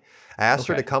high. I asked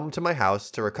her to come to my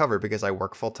house to recover because I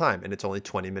work full-time, and it's only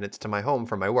 20 minutes to my home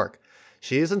from my work.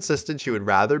 She has insisted she would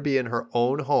rather be in her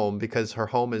own home because her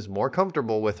home is more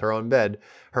comfortable with her own bed,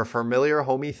 her familiar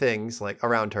homey things like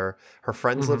around her, her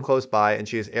friends live close by, and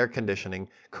she has air conditioning,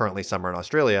 currently summer in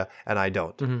Australia, and I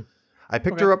don't. I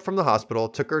picked her up from the hospital,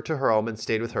 took her to her home, and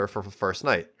stayed with her for the first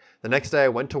night. The next day I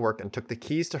went to work and took the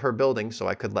keys to her building so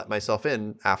I could let myself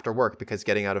in after work because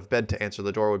getting out of bed to answer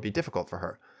the door would be difficult for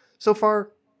her. So far,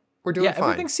 we're doing fine.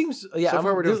 Everything seems... so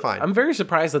far, we're doing fine. I'm very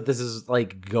surprised that this is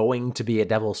like going to be a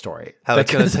devil story. How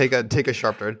it's going to take a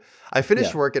sharp turn. I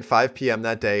finished work at 5 p.m.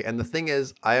 that day, and the thing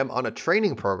is, I am on a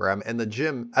training program at the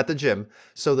gym,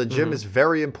 so the gym is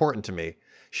very important to me.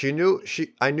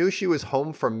 I knew she was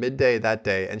home from midday that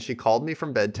day, and she called me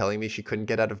from bed telling me she couldn't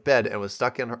get out of bed and was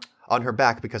stuck on her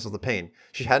back because of the pain.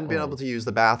 She hadn't been able to use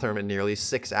the bathroom in nearly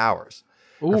 6 hours.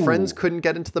 Her friends couldn't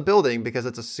get into the building because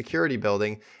it's a security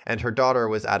building, and her daughter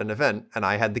was at an event, and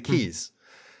I had the keys.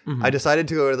 I decided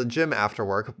to go to the gym after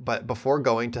work, but before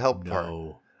going to help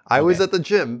her. I was at the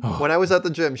gym. When I was at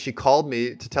the gym, she called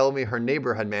me to tell me her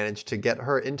neighbor had managed to get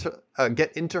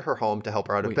into her home to help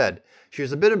her out of bed. She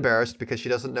was a bit embarrassed because she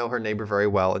doesn't know her neighbor very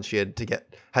well, and she had to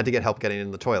get help getting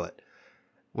in the toilet.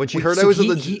 When she heard I was at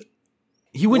the gym...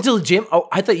 He went to the gym? Oh,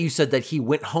 I thought you said that he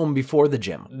went home before the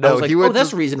gym. No, I was like,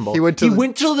 that's reasonable. He went to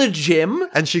the gym?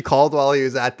 And she called while he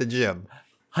was at the gym.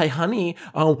 Hi, honey.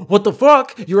 What the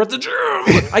fuck? You're at the gym.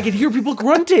 I can hear people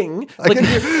grunting.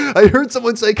 I heard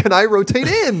someone say, can I rotate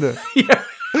in? Yeah.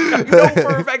 I know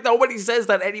for a fact nobody says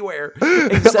that anywhere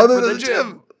except for the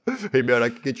gym. Hey, man, I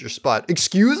can get your spot.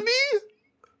 Excuse me?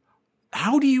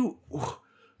 How do you...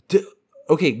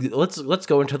 Okay, let's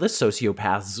go into this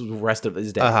sociopath's rest of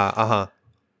his day.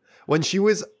 When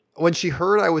she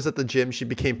heard I was at the gym, she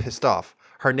became pissed off.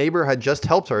 Her neighbor had just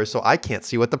helped her, so I can't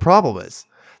see what the problem is.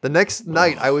 The next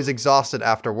night, I was exhausted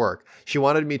after work. She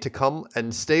wanted me to come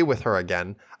and stay with her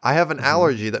again. I have an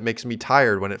allergy that makes me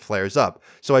tired when it flares up,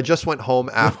 so I just went home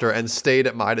after and stayed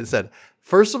at mine instead.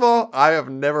 First of all, I have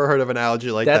never heard of an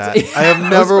allergy like that. I have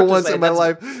never once in my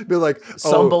life been like,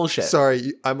 some bullshit.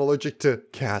 Sorry, I'm allergic to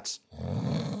cats.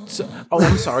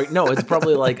 I'm sorry. No, it's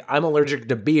probably like, I'm allergic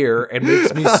to beer and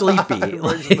makes me sleepy.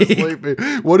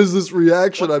 What is this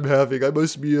reaction I'm having? I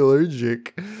must be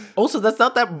allergic. Also, that's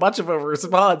not that much of a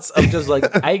response of just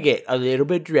like, I get a little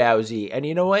bit drowsy. And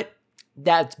you know what?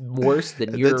 That's worse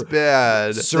than your That's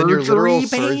bad. Than your literal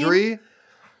surgery.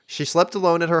 She slept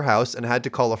alone at her house and had to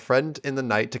call a friend in the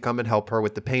night to come and help her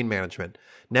with the pain management.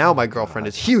 Now my girlfriend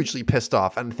is hugely pissed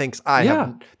off and thinks I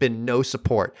have been no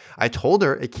support. I told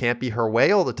her it can't be her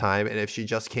way all the time, and if she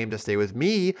just came to stay with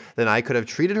me, then I could have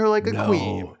treated her like a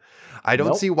queen. I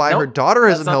don't see why her daughter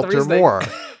hasn't helped her more.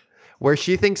 Where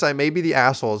she thinks I may be the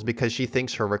asshole is because she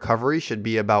thinks her recovery should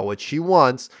be about what she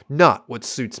wants, not what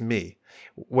suits me.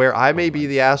 Where I may be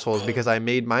the asshole is because I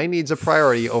made my needs a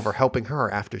priority over helping her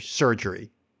after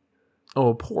surgery.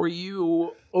 Oh, poor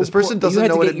you. This person doesn't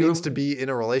know what it means to be in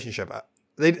a relationship.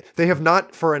 They have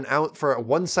not for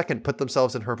 1 second put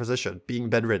themselves in her position, being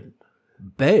bedridden.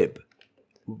 Babe,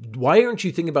 why aren't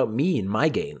you thinking about me and my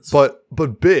gains? But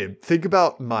babe, think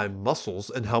about my muscles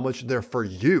and how much they're for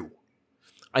you.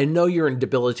 I know you're in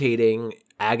debilitating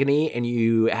agony and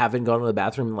you haven't gone to the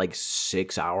bathroom in like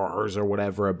 6 hours or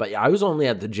whatever, but I was only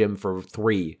at the gym for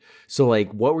 3. So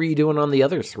like, what were you doing on the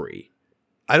other 3?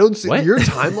 I don't see your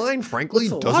timeline, frankly,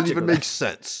 doesn't even make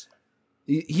sense.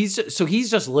 He's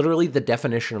just literally the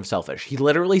definition of selfish. He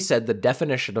literally said the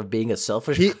definition of being a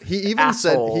selfish He even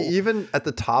asshole. said, he even at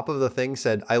the top of the thing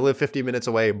said, I live 50 minutes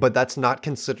away, but that's not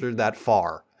considered that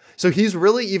far. So he's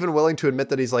really even willing to admit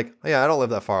that he's like, oh, yeah, I don't live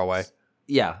that far away.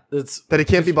 Yeah. That he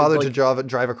can't be bothered to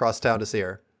drive across town to see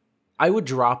her. I would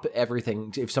drop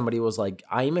everything if somebody was like,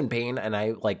 I'm in pain and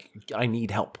I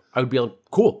need help. I would be like,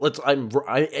 cool, I'm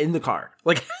in the car.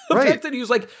 Like the fact that he was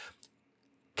like,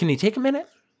 can you take a minute?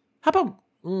 How about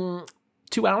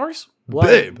 2 hours?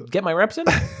 Babe. Get my reps in?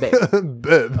 Babe.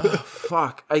 Babe. Oh,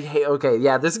 fuck. I hate, okay,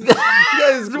 yeah, this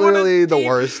guy is clearly the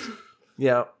worst.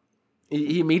 Yeah.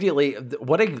 He immediately,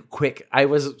 I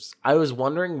was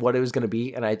wondering what it was going to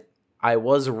be, and I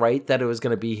was right that it was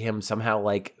going to be him somehow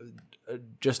like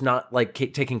just not like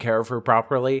taking care of her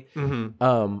properly.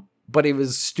 Mm-hmm. But it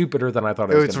was stupider than I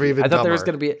thought it was going to be. I thought there was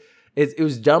going to be it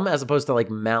was dumb as opposed to like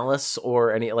malice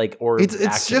or any like or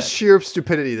it's just sheer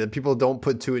stupidity that people don't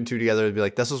put 2 and 2 together and be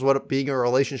like, this is what being in a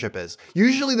relationship is.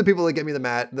 Usually the people that get me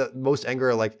the most anger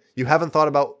are like, you haven't thought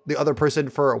about the other person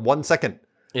for 1 second.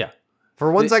 Yeah.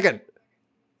 For 1 second.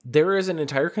 There is an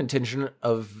entire contingent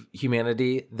of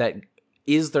humanity that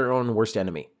is their own worst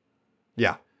enemy.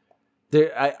 Yeah.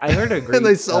 I heard a great... and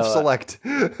they self-select.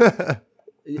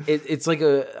 It's like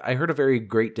I heard a very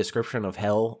great description of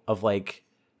hell of like,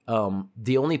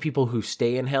 the only people who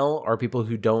stay in hell are people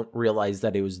who don't realize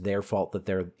that it was their fault that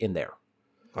they're in there.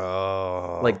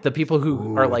 Oh. Like the people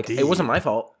who are like, it wasn't my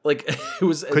fault. Like it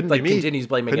was like continues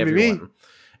blaming everyone.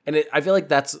 And I feel like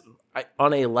that's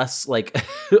on a less like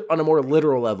on a more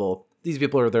literal level. These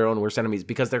people are their own worst enemies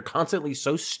because they're constantly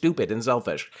so stupid and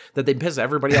selfish that they piss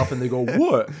everybody off and they go,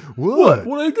 what? What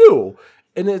did I do?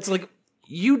 And it's like,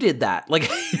 you did that. Like,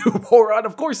 you moron.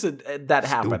 Of course that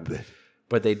happened.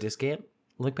 But they just can't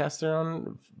look past their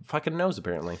own fucking nose,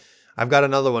 apparently. I've got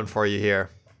another one for you here.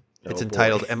 It's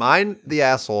entitled, Am I the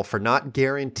Asshole for Not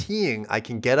Guaranteeing I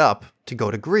Can Get Up to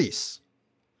Go to Greece?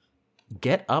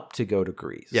 Get up to go to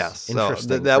Greece. Yes. So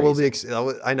that will be,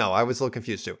 I know, I was a little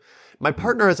confused too. My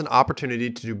partner has an opportunity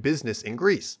to do business in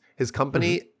Greece. His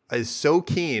company is so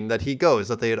keen that he goes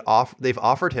that they've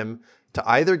offered him to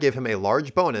either give him a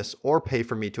large bonus or pay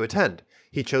for me to attend.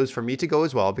 He chose for me to go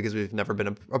as well because we've never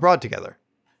been abroad together.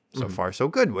 So far, so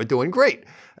good. We're doing great.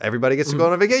 Everybody gets to go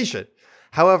on a vacation.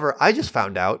 However, I just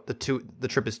found out the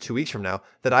trip is 2 weeks from now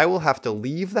that I will have to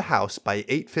leave the house by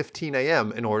 8:15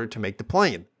 a.m. in order to make the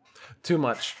plane. Too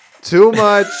much. Too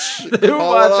much.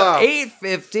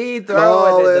 8:50.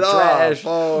 Throw it in the trash.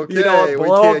 Okay, you don't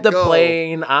blow up the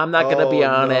plane. I'm not going to be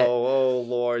on it. Oh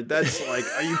Lord, that's like,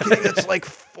 are you kidding? That's like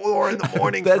 4 a.m.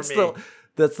 for me.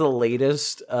 That's the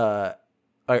latest.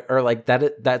 Or like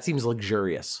that seems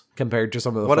luxurious compared to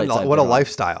some of the flights what a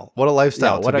lifestyle. What a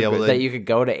lifestyle to be able to that you could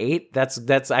go to 8.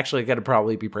 That's actually going to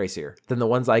probably be pricier than the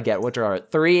ones I get, which are at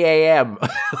 3 a.m.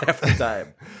 every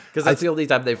time because that's the only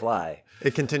time they fly.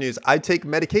 It continues, I take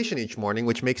medication each morning,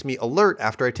 which makes me alert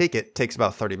after I take it. It takes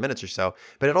about 30 minutes or so,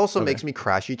 but it also makes me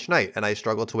crash each night, and I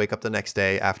struggle to wake up the next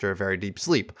day after a very deep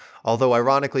sleep. Although,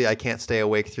 ironically, I can't stay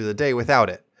awake through the day without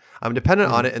it. I'm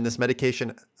dependent on it in this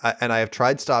medication, and I have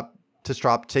tried to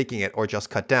stop taking it or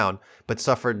just cut down, but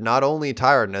suffered not only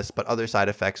tiredness, but other side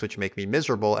effects which make me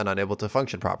miserable and unable to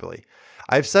function properly.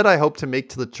 I've said I hope to make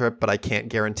to the trip, but I can't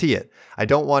guarantee it. I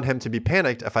don't want him to be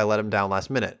panicked if I let him down last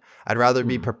minute. I'd rather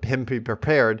him be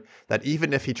prepared that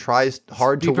even if he tries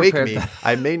hard to wake me,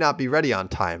 I may not be ready on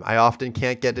time. I often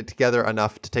can't get it together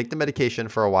enough to take the medication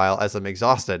for a while as I'm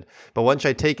exhausted, but once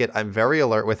I take it, I'm very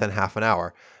alert within half an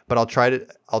hour. But I'll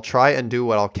try and do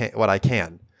what I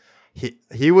can.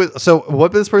 He was, so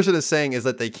what this person is saying is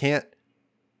that they can't.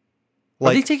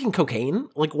 Are they taking cocaine?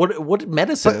 Like what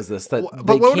medicine is this that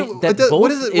they can't? That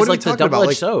both is like the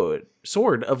double-edged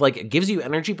sword of like it gives you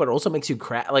energy, but also makes you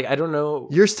crack. Like I don't know.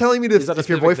 You're telling me that if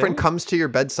your boyfriend comes to your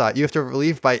bedside, you have to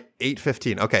leave by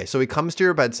 8:15. Okay, so he comes to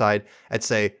your bedside at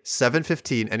say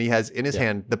 7:15, and he has in his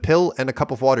hand the pill and a cup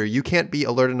of water. You can't be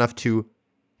alert enough to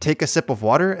take a sip of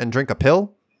water and drink a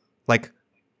pill, like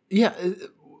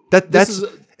that's.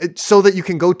 So that you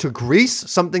can go to Greece,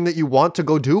 something that you want to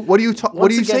go do. What are you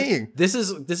saying? This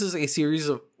is a series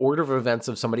of order of events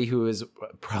of somebody who is.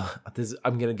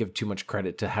 I'm going to give too much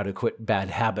credit to how to quit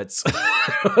bad habits,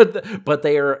 but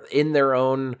they are in their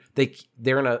own.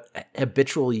 They're in a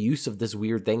habitual use of this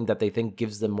weird thing that they think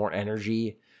gives them more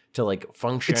energy to like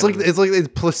function. It's like they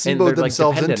placebo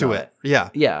themselves into it.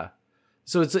 Yeah.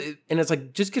 So it's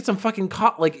like, just get some fucking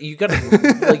like you gotta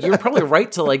like, you're probably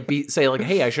right to like say like,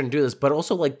 hey, I shouldn't do this, but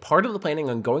also like part of the planning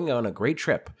on going on a great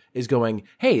trip is going,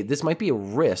 hey, this might be a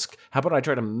risk. How about I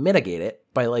try to mitigate it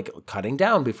by like cutting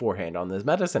down beforehand on this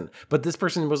medicine? But this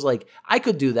person was like, I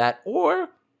could do that, or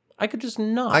I could just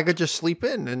not. I could just sleep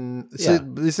in, and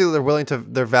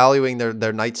they're valuing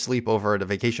their night's sleep over at a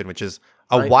vacation, which is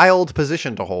a wild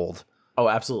position to hold. Oh,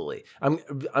 absolutely. I'm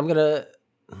going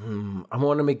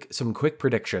to make some quick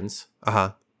predictions.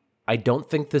 I don't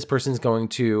think this person's going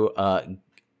to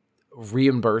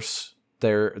reimburse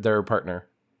their partner,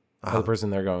 or the person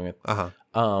they're going with.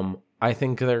 I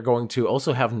think they're going to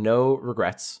also have no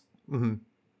regrets,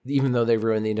 even though they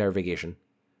ruined the entire vacation.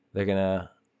 They're gonna,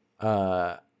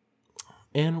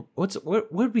 and what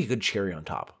would be a good cherry on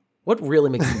top? What really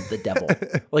makes them the devil?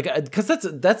 Like, because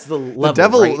that's the level.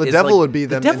 The devil would be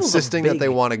them insisting that they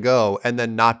want to go and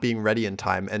then not being ready in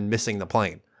time and missing the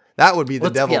plane. That would be the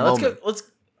devil moment.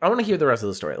 I want to hear the rest of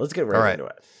the story. Let's get right into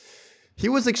it. He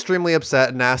was extremely upset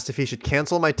and asked if he should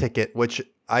cancel my ticket, which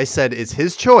I said is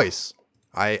his choice.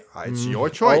 It's your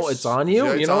choice. Oh, it's on you.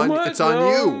 It's on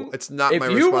you. It's not my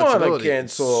responsibility. If you want to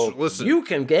cancel, listen, you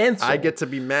can cancel. I get to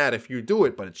be mad if you do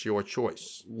it, but it's your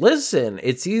choice. Listen,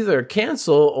 it's either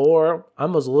cancel or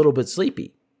I'm a little bit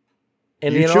sleepy.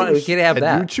 And you know what? We can have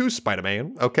that. You choose,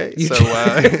 Spider-Man. Okay,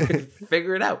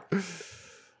 figure it out.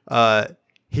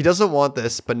 He doesn't want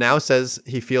this, but now says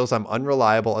he feels I'm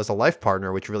unreliable as a life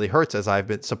partner, which really hurts, as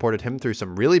I've supported him through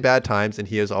some really bad times, and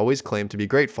he has always claimed to be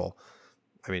grateful.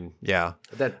 I mean, yeah.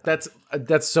 That's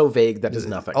so vague. That is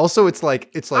nothing. Also, it's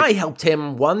like I helped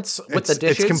him once with the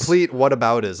dishes. It's complete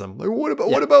whataboutism. Like, what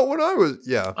about when I was?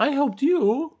 Yeah, I helped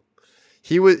you.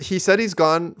 He said he's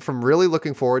gone from really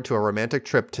looking forward to a romantic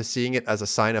trip to seeing it as a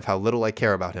sign of how little I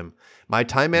care about him. My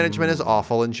time management is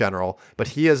awful in general, but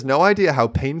he has no idea how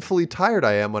painfully tired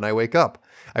I am when I wake up.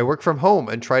 I work from home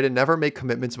and try to never make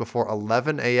commitments before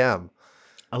 11 a.m.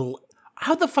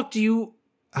 How the fuck do you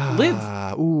live?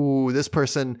 This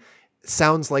person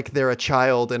sounds like they're a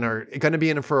child and are going to be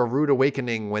in for a rude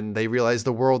awakening when they realize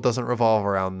the world doesn't revolve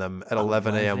around them at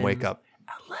 11 a.m. wake up.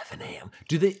 11 a.m.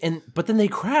 Do they? But then they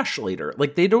crash later.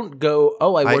 Like, they don't go,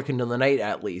 oh, I work until the night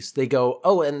at least. They go,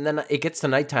 oh, and then it gets to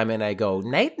nighttime and I go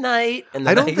night. And then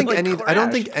I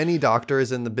don't think any doctor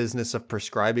is in the business of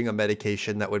prescribing a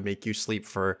medication that would make you sleep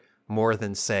for more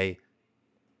than, say,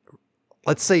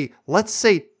 let's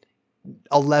say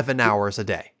 11 hours a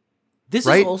day. This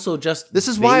is also just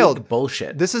wild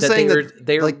bullshit. This is saying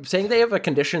they're like saying they have a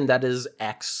condition that is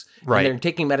X, right, and they're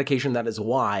taking medication that is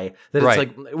Y. That right.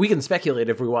 It's like, we can speculate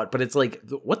if we want, but it's like,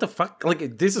 what the fuck?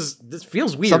 Like, this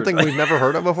feels weird. Something we've never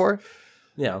heard of before.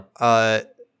 Yeah. I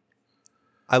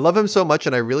love him so much,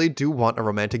 and I really do want a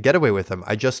romantic getaway with him.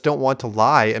 I just don't want to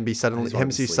lie and be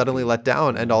suddenly let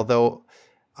down. And although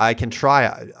I can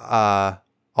try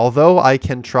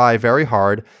very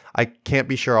hard, I can't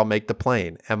be sure I'll make the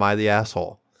plane. Am I the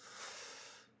asshole?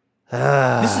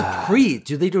 This is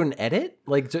do they do an edit?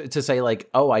 Like, to say like,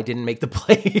 oh, I didn't make the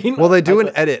plane? Well, they do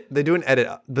an edit.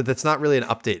 But that's not really an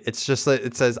update. It's just that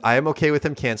it says, I am okay with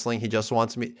him canceling. He just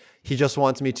wants me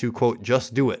to, quote,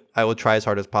 just do it. I will try as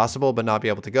hard as possible, but not be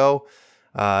able to go.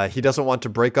 He doesn't want to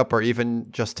break up or even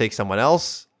just take someone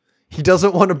else. He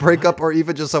doesn't want to break up or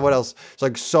even just someone else. It's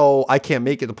like, so I can't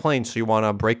make it the plane. So you want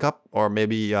to break up or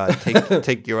maybe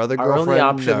take your other girlfriend? Our only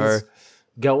options,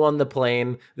 go on the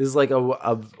plane. This is like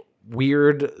a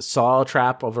weird saw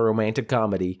trap of a romantic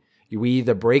comedy. You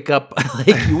either break up,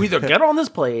 like you either get on this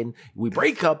plane, we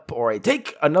break up, or I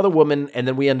take another woman and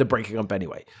then we end up breaking up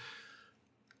anyway.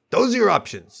 Those are your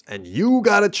options, and you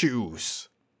gotta choose.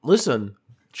 Listen,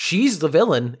 she's the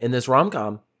villain in this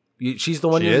rom-com. She's the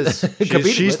one.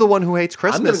 She's the one who hates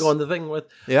Christmas. I'm gonna go on the thing with.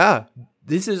 Yeah,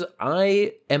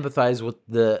 I empathize with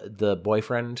the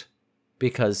boyfriend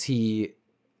because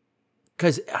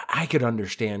I could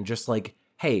understand, just like,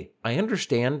 hey, I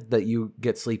understand that you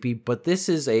get sleepy, but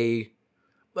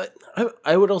but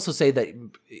I would also say that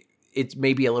it's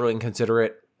maybe a little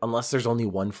inconsiderate unless there's only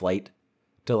one flight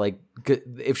to, like,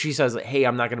 if she says, hey,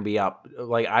 I'm not gonna be up,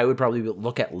 like, I would probably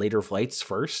look at later flights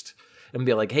first and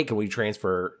be like, hey, can we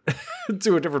transfer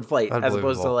to a different flight? As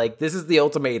opposed to, like, this is the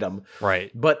ultimatum.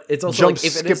 Right. But it's also like,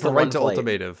 if it is the right to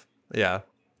ultimatum. Yeah.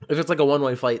 If it's like a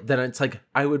one-way flight, then it's like,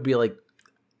 I would be like,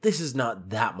 this is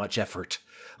not that much effort.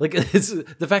 Like, it's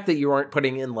the fact that you aren't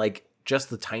putting in, like, just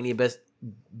the tiny bit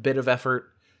of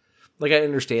effort. Like, I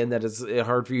understand that it's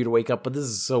hard for you to wake up, but this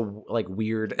is so, like,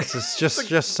 weird. It's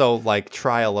just so, like,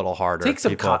 try a little harder. Take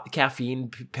some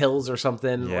caffeine pills or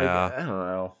something. Yeah. Like, I don't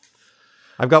know.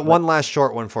 I've got one last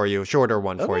shorter one for you.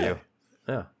 Okay.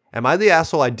 Yeah. Am I the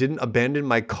asshole I didn't abandon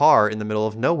my car in the middle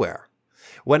of nowhere?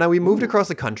 When we moved across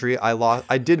the country,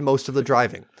 I did most of the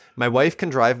driving. My wife can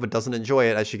drive but doesn't enjoy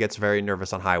it as she gets very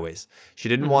nervous on highways. She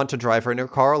didn't want to drive her new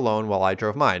car alone while I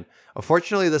drove mine.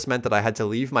 Unfortunately, this meant that I had to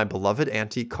leave my beloved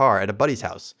antique car at a buddy's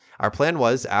house. Our plan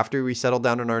was, after we settled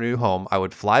down in our new home, I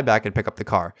would fly back and pick up the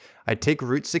car. I'd take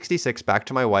Route 66 back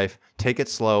to my wife, take it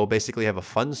slow, basically have a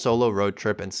fun solo road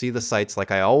trip and see the sights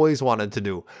like I always wanted to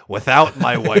do without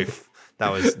my wife.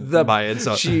 That was my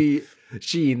insult.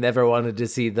 She never wanted to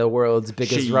see the world's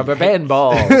biggest rubber band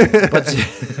ball. But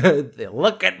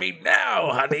look at me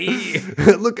now, honey.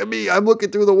 Look at me. I'm looking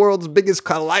through the world's biggest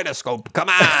kaleidoscope. Come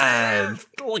on.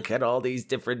 Look at all these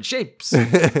different shapes.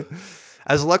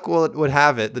 As luck would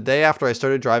have it, the day after I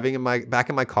started driving back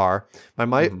in my car,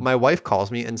 my wife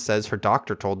calls me and says her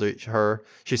doctor told her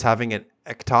she's having an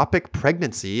ectopic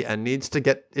pregnancy and needs to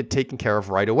get it taken care of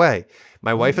right away.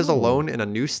 My wife is alone in a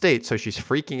new state, so she's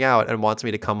freaking out and wants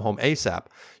me to come home ASAP.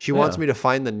 She wants me to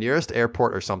find the nearest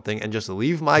airport or something and just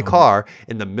leave my car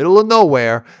in the middle of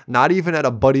nowhere, not even at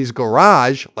a buddy's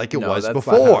garage like it was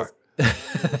before.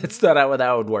 It's not how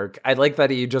that would work. I like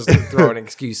that you just throw in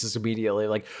excuses immediately.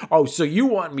 Like, oh, so you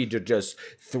want me to just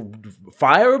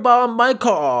firebomb my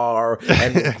car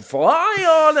and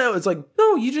fly on it? It's like,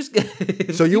 no, you just...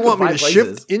 So you want me to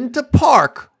shift into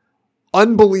park?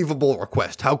 Unbelievable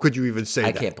request. How could you even say that?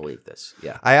 I can't believe this.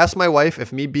 Yeah. I asked my wife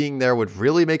if me being there would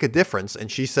really make a difference, and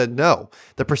she said no.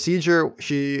 The procedure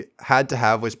she had to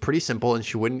have was pretty simple, and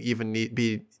she wouldn't even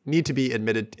need to be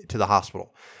admitted to the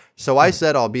hospital. So I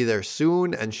said I'll be there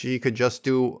soon, and she could just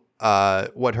do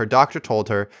what her doctor told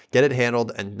her, get it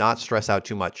handled, and not stress out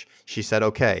too much. She said,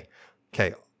 okay.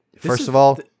 First of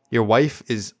all, your wife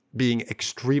is being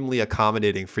extremely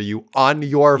accommodating for you on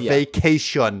your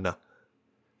vacation.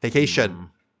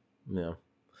 Yeah.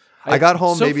 I got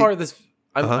home so maybe... far this...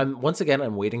 I'm once again,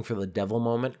 I'm waiting for the devil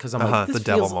moment because I'm like,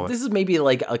 this is maybe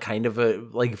like a kind of a,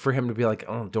 like for him to be like,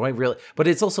 oh, do I really? But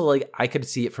it's also like, I could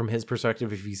see it from his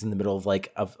perspective if he's in the middle of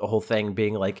like a whole thing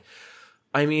being like,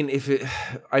 I mean, it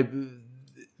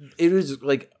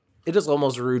is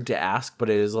almost rude to ask, but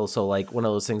it is also like one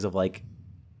of those things of like,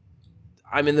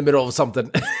 I'm in the middle of something.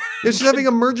 She's having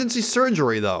emergency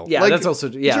surgery though. Yeah, like, that's also,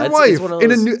 yeah. It's your wife it's one of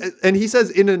those... and he says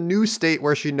in a new state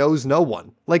where she knows no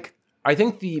one. Like, I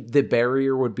think the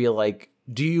barrier would be like,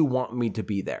 do you want me to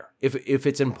be there? If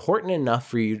it's important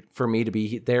enough for me to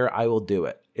be there, I will do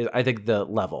it. I think the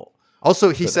level. Also,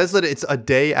 he says that it's a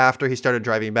day after he started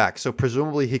driving back, so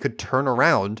presumably he could turn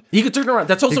around.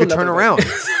 That's also turn around.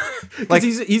 Like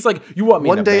he's like, you want me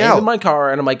to abandon my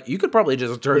car, and I'm like, you could probably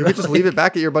just turn. You could just leave it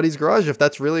back at your buddy's garage if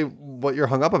that's really what you're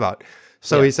hung up about.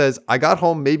 So he says, I got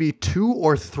home maybe 2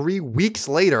 or 3 weeks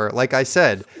later. Like I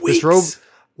said,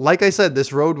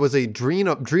 this road was a dream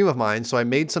of mine, so I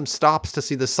made some stops to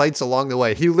see the sights along the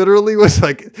way. He literally was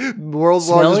like world's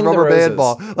largest rubber band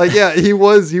ball. Like, yeah, he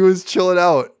was chilling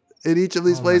out in each of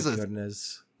these places. My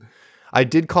goodness. I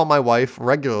did call my wife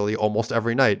regularly almost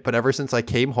every night, but ever since I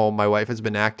came home, my wife has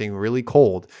been acting really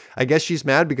cold. I guess she's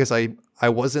mad because I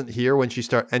wasn't here when she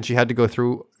started, and she had to go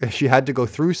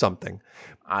through something.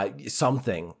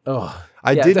 Something. Ugh.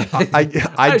 I get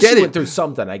it. Went through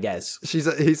something, I guess. He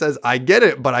says, I get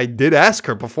it, but I did ask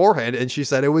her beforehand, and she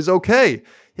said it was okay.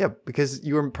 Yeah, because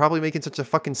you were probably making such a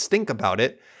fucking stink about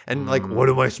it. And like, what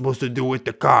am I supposed to do with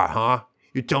the car, huh?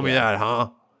 You tell me that, huh?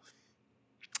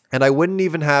 And I wouldn't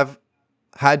even have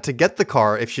had to get the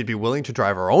car if she'd be willing to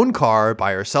drive her own car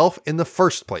by herself in the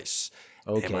first place.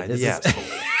 Okay,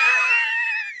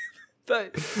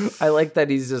 I like that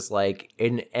he's just like,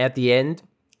 and at the end,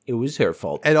 it was her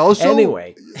fault. And also,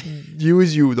 anyway,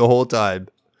 you the whole time.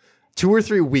 2 or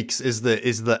 3 weeks is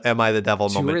the am I the devil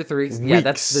moment. 2 or 3 weeks. Yeah,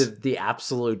 that's the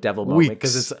absolute devil moment,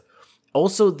 because it's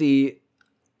also the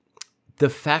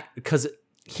fact, because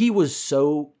he was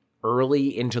so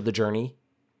early into the journey.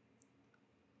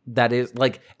 That is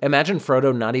like, imagine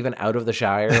Frodo not even out of the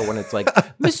Shire when it's like,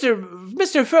 Mr.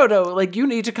 Frodo, like, you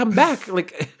need to come back.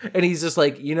 Like, and he's just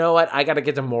like, you know what? I got to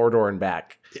get to Mordor and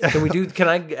back. Can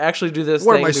I actually do this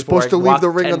Where thing? Am I supposed to leave the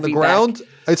ring on the ground? Back?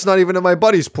 It's not even at my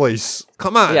buddy's place.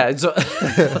 Come on. Yeah. So,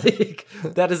 like,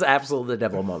 that is absolutely the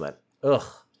devil moment. Ugh.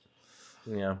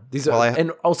 Yeah.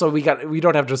 And also we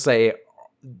don't have to say,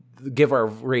 give our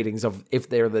ratings of if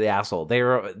they're the asshole.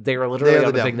 They're literally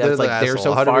on the thing that's like they're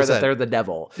so 100%. Far that they're the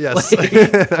devil. Yes, like,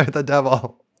 they're the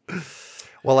devil.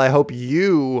 Well, I hope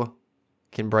you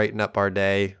can brighten up our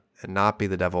day and not be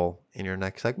the devil in your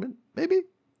next segment. Maybe.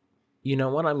 You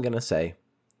know what I'm gonna say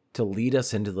to lead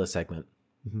us into the segment?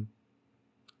 Mm-hmm.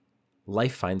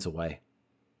 Life finds a way.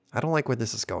 I don't like where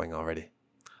this is going already.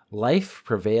 Life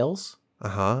prevails.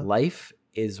 Uh-huh. Life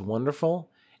is wonderful.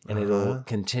 And it'll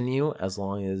continue as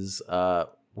long as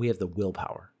we have the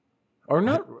willpower. Or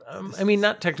not, I mean,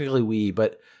 not technically we,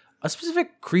 but a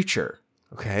specific creature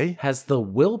has the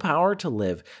willpower to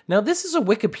live. Now, this is a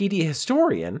Wikipedia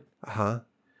historian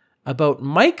about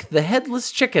Mike the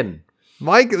Headless Chicken.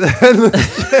 Mike the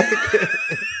Headless Chicken.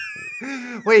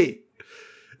 Wait.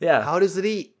 Yeah. How does it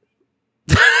eat?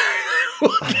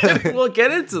 We'll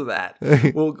get into that.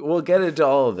 We'll get into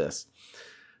all of this.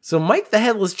 So Mike the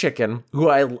Headless Chicken, who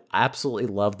I absolutely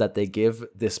love that they give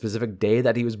the specific day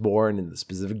that he was born and the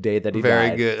specific day that he died.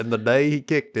 Very good. And the day he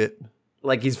kicked it.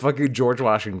 Like he's fucking George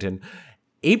Washington.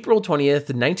 April 20th,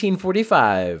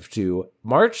 1945 to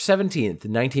March 17th,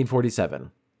 1947.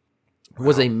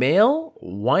 Was a male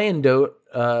Wyandotte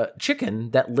chicken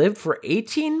that lived for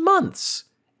 18 months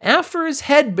after his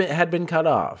head had been cut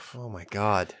off. Oh my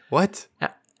God. What?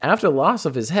 After the loss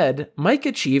of his head, Mike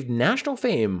achieved national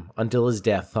fame until his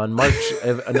death on March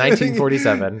of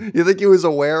 1947. You think he was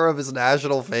aware of his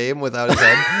national fame without his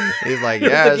head? He's like,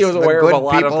 yes, think he was aware the good of a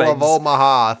lot of people of things.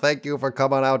 Omaha, thank you for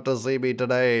coming out to see me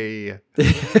today.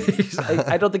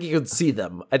 I don't think he could see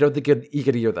them. I don't think he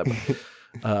could hear them.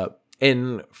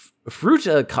 In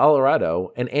Fruita,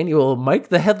 Colorado, an annual Mike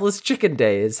the Headless Chicken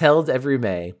Day is held every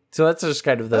May. So that's just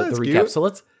kind of the recap. Cute.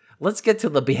 So let's get to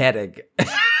the beheading.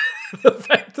 The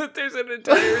fact that there's an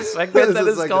entire segment that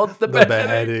is like called the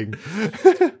beheading.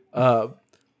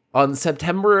 On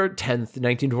September 10th,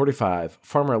 1945,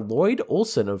 farmer Lloyd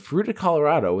Olson of Fruita,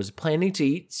 Colorado was planning to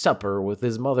eat supper with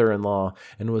his mother-in-law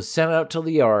and was sent out to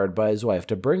the yard by his wife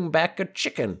to bring back a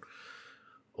chicken.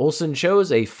 Olson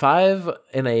chose a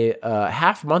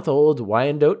 5.5-month-old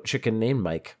Wyandotte chicken named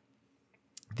Mike.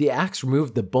 The axe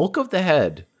removed the bulk of the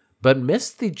head, but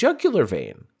missed the jugular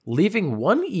vein, leaving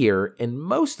one ear and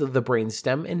most of the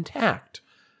brainstem intact.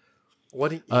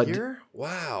 What an ear?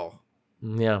 Wow.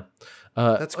 Yeah.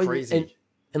 That's crazy.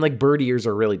 And like bird ears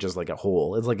are really just like a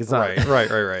hole. It's like, it's not.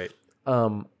 Right.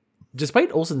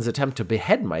 Despite Olson's attempt to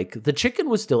behead Mike, the chicken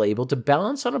was still able to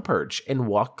balance on a perch and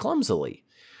walk clumsily.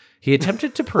 He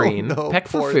attempted to preen, peck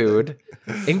for food,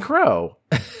 and crow,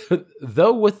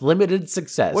 though with limited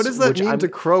success. What does that mean to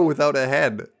crow without a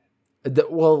head?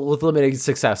 Well, with limited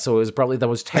success, so it was probably the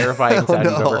most terrifying sound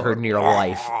you've ever heard in your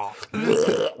life.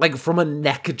 Like from a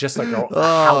neck, just like a howl.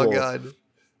 Oh God!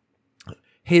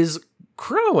 His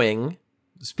crowing,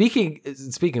 speaking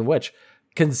of which,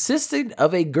 consisted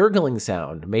of a gurgling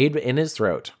sound made in his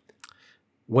throat.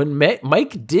 When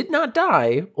Mike did not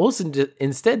die, Olson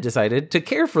instead decided to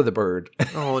care for the bird.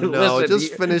 Oh no! Listen,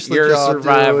 just finish the you're job, a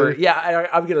survivor. dude. Yeah,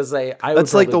 I'm gonna say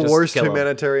That's like the worst kill him.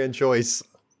 humanitarian choice.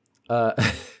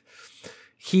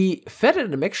 He fed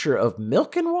it a mixture of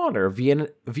milk and water via an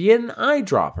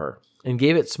eyedropper and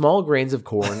gave it small grains of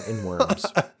corn and worms.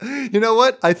 You know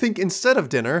what? I think instead of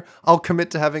dinner, I'll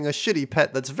commit to having a shitty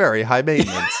pet that's very high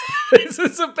maintenance. This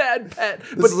is a bad pet.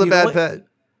 This is a bad pet.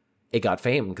 It got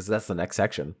fame because that's the next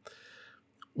section.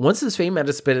 Once his fame had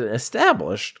been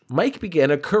established, Mike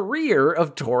began a career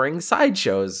of touring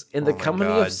sideshows in the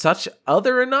company of such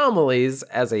other anomalies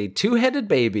as a two-headed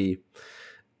baby.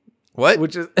 What?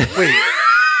 Which is wait.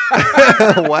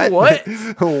 What?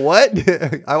 What?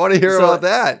 I want to hear about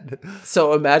that.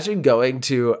 So imagine going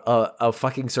to a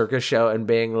fucking circus show and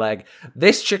being like,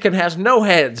 this chicken has no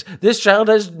heads. This child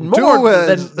has more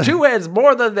than 2 heads,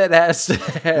 more than it has to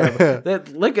have.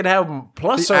 Look at how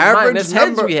plus or minus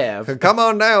heads we have. Come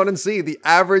on down and see. The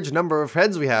average number of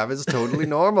heads we have is totally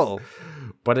normal.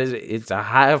 But it's a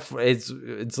high. It's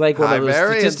like one of those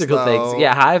statistical though. things.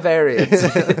 Yeah, high variance.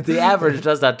 The average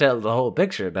does not tell the whole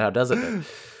picture, now doesn't it?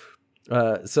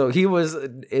 So he was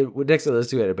next to this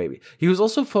two-headed baby. He was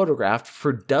also photographed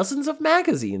for dozens of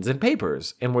magazines and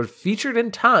papers, and was featured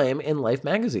in Time and Life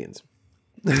magazines.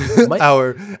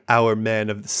 Our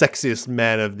man of the sexiest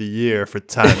man of the year for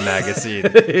Time magazine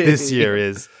this year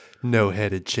is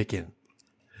No-Headed Chicken.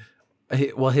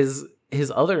 Well, his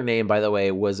other name, by the way,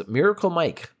 was Miracle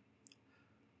Mike.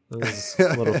 This is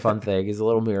a little fun thing. He's a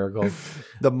little miracle.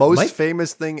 The most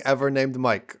famous thing ever named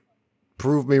Mike.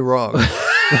 Prove me wrong.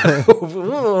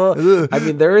 I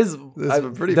mean, there is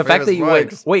the fact that you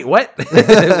went, wait, what?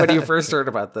 When you first heard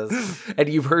about this, and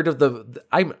you've heard of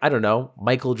I don't know,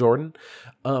 Michael Jordan.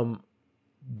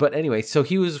 But anyway, so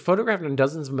he was photographed in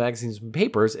dozens of magazines and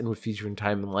papers and would feature in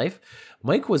Time and Life.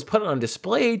 Mike was put on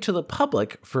display to the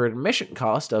public for an admission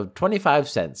cost of 25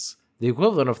 cents, the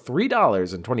equivalent of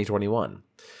 $3 in 2021.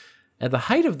 At the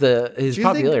height of his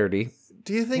popularity.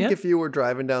 Do you think if you were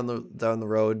driving down the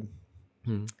road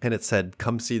and it said,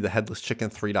 "Come see the Headless Chicken,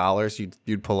 $3,"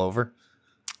 you'd pull over?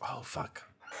 Oh fuck!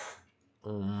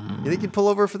 You think you'd pull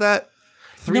over for that?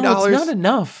 $3? No, it's not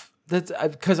enough. That's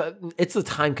because it's the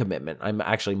time commitment I'm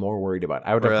actually more worried about.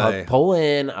 I would have to pull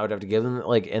in. I would have to give them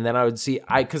and then I would see.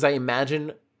 Because I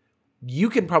imagine you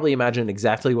can probably imagine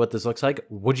exactly what this looks like.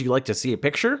 Would you like to see a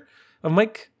picture of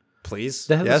Mike? Please,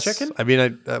 the Headless Chicken. I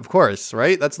mean, of course,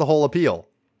 right? That's the whole appeal.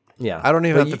 Yeah, I don't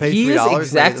even have to pay $3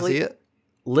 exactly, to see it.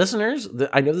 Listeners,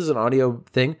 I know this is an audio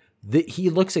thing.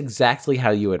 He looks exactly how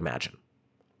you would imagine.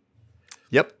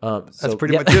 Yep, that's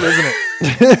pretty much it, isn't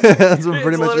it? That's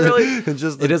pretty much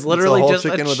it. It is literally just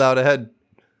a chicken without a head.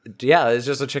 Yeah, it's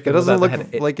just a chicken. It doesn't look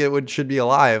like it should be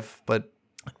alive, but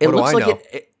it looks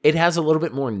like it has a little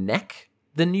bit more neck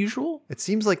than usual. It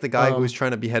seems like the guy who was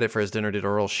trying to behead it for his dinner did a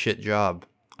real shit job.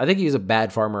 I think he was a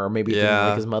bad farmer, or maybe he didn't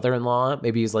like his mother-in-law.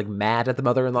 Maybe he's like mad at the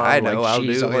mother-in-law. I know. Like,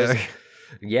 she's always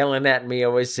yelling at me,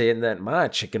 always saying that my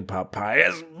chicken pot pie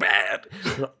is bad.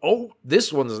 Oh,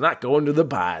 this one's not going to the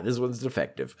pie. This one's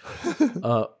defective.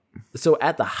 So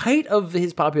at the height of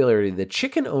his popularity, the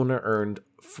chicken owner earned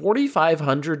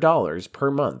 $4,500 per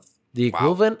month, the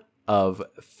equivalent of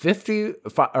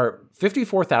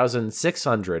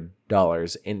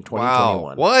 $54,600 in 2021.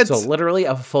 Wow. What? So literally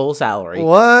a full salary.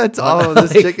 What? Oh,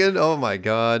 this chicken? Oh my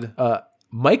God.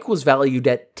 Mike was valued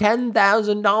at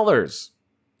 $10,000.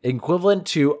 Equivalent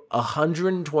to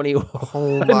 $121,000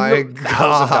 oh my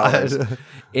God.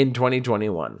 in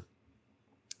 2021.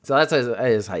 So that's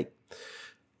his height.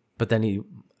 But then he,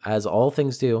 as all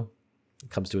things do,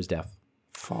 comes to his death.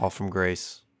 Fall from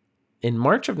grace. In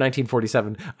March of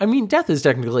 1947, I mean, death is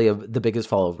technically the biggest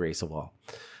fall of grace of all.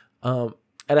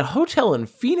 At a hotel in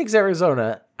Phoenix,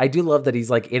 Arizona, I do love that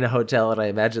he's like in a hotel, and I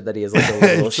imagine that he has like the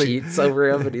little sheets over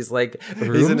him, and he's like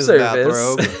room he's in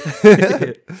service.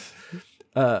 His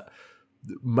bathrobe.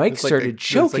 Mike started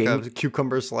choking. It's like a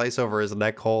cucumber slice over his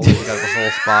neck hole. He got the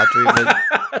whole spa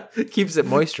treatment. Keeps it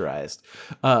moisturized.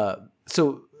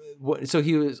 So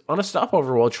he was on a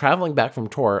stopover while traveling back from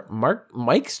tour.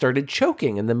 Mike started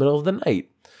choking in the middle of the night.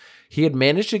 He had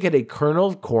managed to get a kernel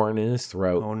of corn in his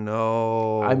throat. Oh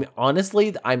no! I'm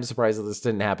surprised that this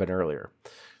didn't happen earlier.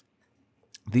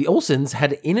 The Olsons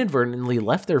had inadvertently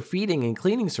left their feeding and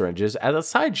cleaning syringes at a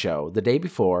sideshow the day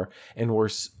before and were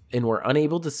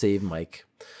unable to save Mike.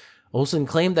 Olson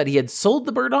claimed that he had sold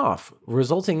the bird off,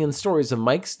 resulting in stories of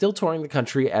Mike still touring the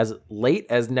country as late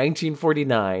as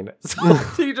 1949. So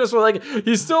he just was like,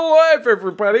 he's still alive,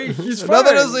 everybody. He's fine.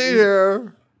 Nothing to see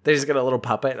here. They just get a little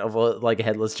puppet of like a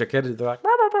headless chicken, and they're like, bah,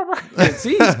 bah, bah, bah.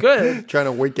 See, he's good. Trying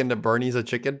to wake into Bernie's a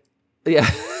chicken. Yeah,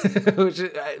 which is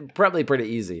probably pretty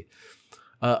easy.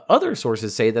 Other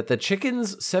sources say that the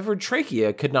chicken's severed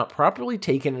trachea could not properly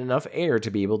take in enough air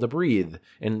to be able to breathe,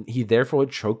 and he therefore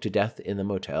choked to death in the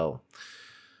motel.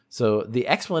 So the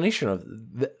explanation of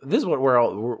this is what we're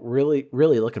all really,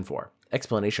 really looking for.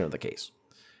 Explanation of the case.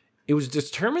 It was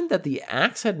determined that the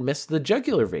axe had missed the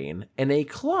jugular vein, and a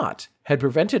clot had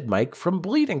prevented Mike from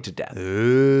bleeding to death.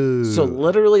 Ooh. So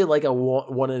literally like a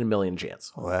 1 in a million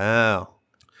chance. Wow.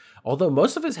 Although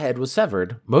most of his head was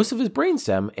severed, most of his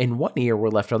brainstem and one ear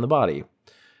were left on the body.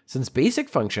 Since basic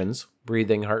functions,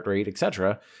 breathing, heart rate,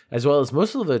 etc., as well as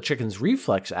most of the chicken's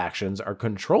reflex actions are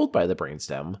controlled by the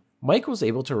brainstem, Mike was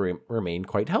able to remain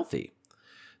quite healthy.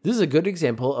 This is a good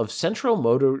example of central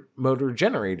motor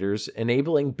generators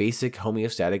enabling basic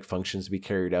homeostatic functions to be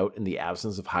carried out in the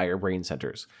absence of higher brain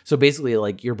centers. So basically,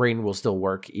 like, your brain will still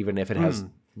work even if it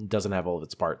doesn't have all of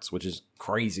its parts, which is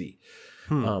crazy.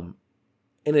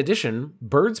 In addition,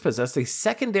 birds possess a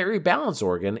secondary balance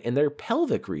organ in their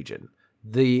pelvic region,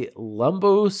 the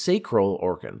lumbosacral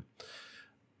organ.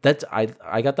 That's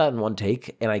I got that in one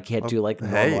take, and I can't do like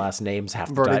normal ass names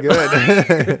half the time.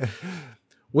 Pretty good.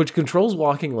 Which controls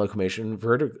walking locomotion,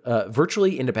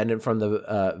 virtually independent from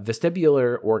the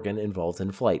vestibular organ involved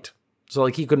in flight. So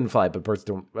like he couldn't fly, but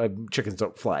chickens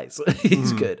don't fly, so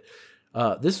he's good.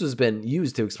 This has been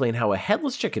used to explain how a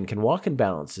headless chicken can walk in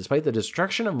balance despite the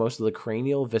destruction of most of the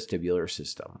cranial vestibular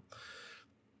system.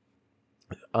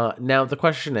 Now, the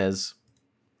question is,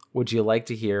 would you like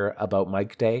to hear about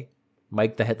Mike Day?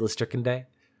 Mike the Headless Chicken Day?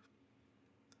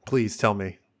 Please tell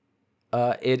me.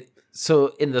 So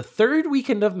in the third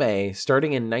weekend of May,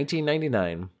 starting in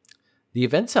 1999, the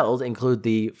events held include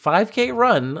the 5K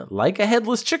run like a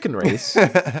headless chicken race,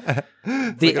 the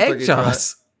egg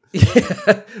toss,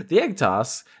 the egg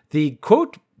toss, the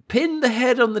quote pin the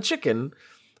head on the chicken,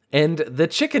 and the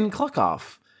chicken cluck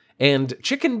off, and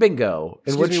chicken bingo.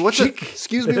 Excuse me, what's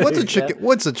a chicken?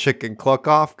 What's a chicken cluck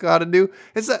off got to do?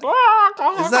 Is that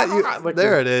you?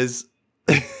 There it is.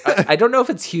 I don't know if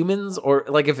it's humans or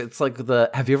like if it's like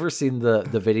have you ever seen the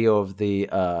video of the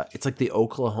it's like the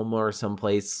Oklahoma or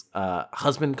someplace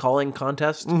husband calling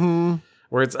contest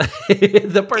where it's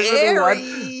the person who won.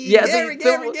 Yeah, Gary.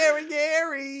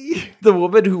 The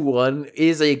woman who won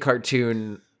is a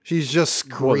cartoon. She's just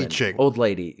screeching. Woman, old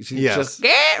lady. She's just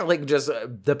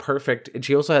the perfect. And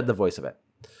she also had the voice of it.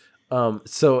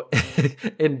 So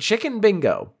in Chicken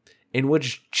Bingo, in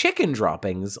which chicken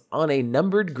droppings on a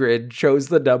numbered grid chose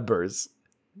the numbers.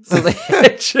 So they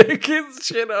had chickens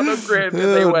shit on a grid, and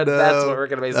they went, that's what we're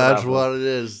going to base it off of. That's what it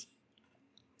is.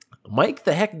 Mike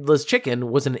the Headless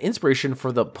Chicken was an inspiration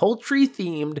for the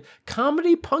poultry-themed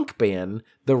comedy punk band,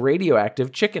 the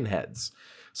Radioactive Chicken Heads,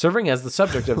 serving as the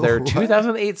subject of their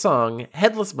 2008 song,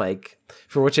 Headless Mike,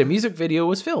 for which a music video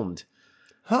was filmed.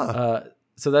 So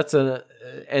that's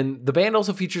and the band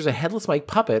also features a Headless Mike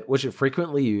puppet, which it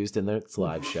frequently used in its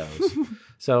live shows.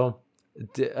 So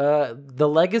the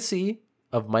legacy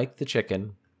of Mike the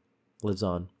Chicken lives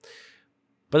on.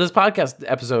 But this podcast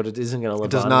episode, it isn't going to live on.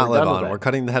 It does not live on. We're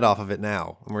cutting the head off of it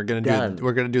now. And we're going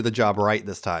to do the job right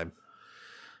this time.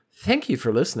 Thank you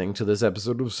for listening to this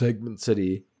episode of Segment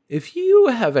City. If you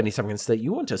have any segments that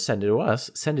you want to send it to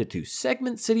us, send it to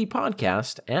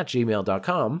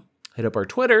segmentcitypodcast@gmail.com. Hit up our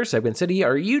Twitter, Segment City.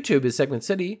 Our YouTube is Segment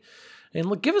City.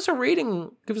 And give us a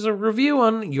rating, give us a review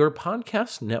on your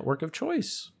podcast network of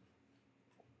choice.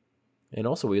 And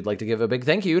also, we'd like to give a big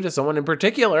thank you to someone in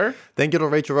particular. Thank you to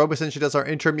Rachel Robeson. She does our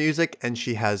intro music, and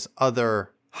she has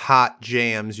other hot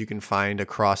jams you can find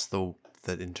across the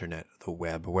internet, the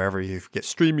web, wherever you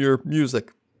stream your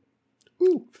music.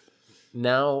 Ooh.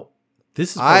 Now,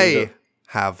 this is I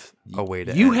have a way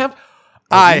to You end. have...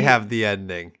 I have the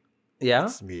ending. Yeah?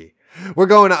 It's me. We're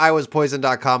going to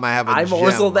iwaspoisoned.com. I have a gem. I'm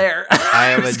also there.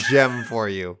 I have a gem for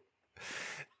you.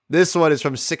 This one is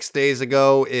from 6 days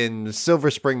ago in Silver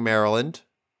Spring, Maryland,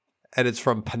 and it's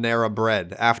from Panera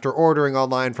Bread. After ordering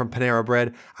online from Panera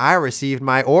Bread, I received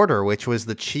my order, which was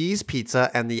the cheese pizza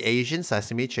and the Asian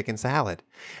sesame chicken salad.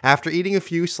 After eating a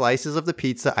few slices of the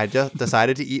pizza, I just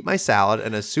decided to eat my salad,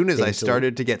 and as soon as I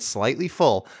started to get slightly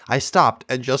full, I stopped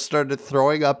and just started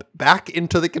throwing up back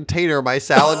into the container my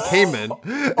salad came in.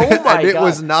 Oh my God. It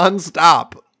was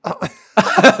nonstop.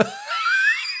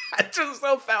 Just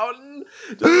no fountain.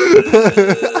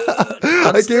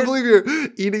 I can't believe you're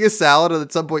eating a salad and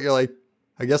at some point you're like,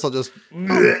 I guess I'll just...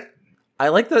 I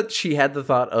like that she had the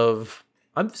thought of,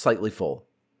 I'm slightly full.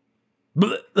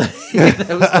 That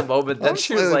was the moment that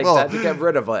she was like, time to get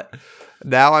rid of it.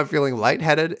 Now I'm feeling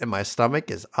lightheaded and my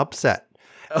stomach is upset.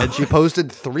 And she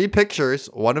posted 3 pictures,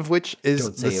 one of which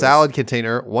is the salad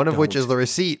container, one of which is the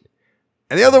receipt,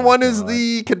 and the other one is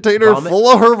the container full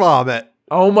of her vomit.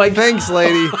 Oh my God. Thanks,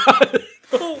 lady.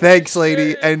 Thanks,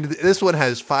 lady. And this one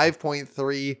has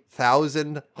 5.3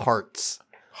 thousand hearts.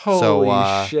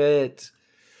 Holy shit.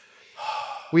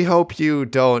 We hope you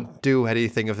don't do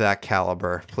anything of that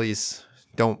caliber. Please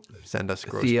don't send us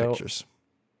gross pictures.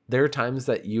 There are times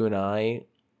that you and I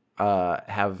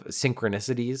have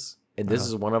synchronicities. And this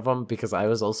is one of them because I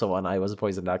was also on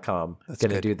iwaspoisoned.com.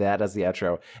 Going to do that as the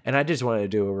outro. And I just wanted to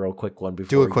do a real quick one before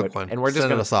do a quick one. And we're just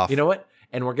going us off. You know what?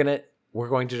 And we're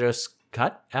going to just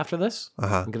cut after this.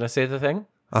 I'm going to say the thing.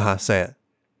 Say it.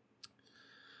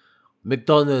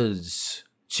 McDonald's.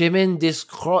 Chemin des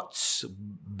Crottes,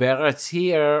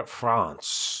 Beretier,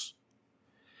 France.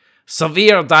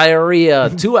 Severe diarrhea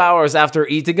 2 hours after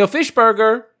eating a fish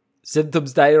burger.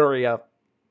 Symptoms diarrhea.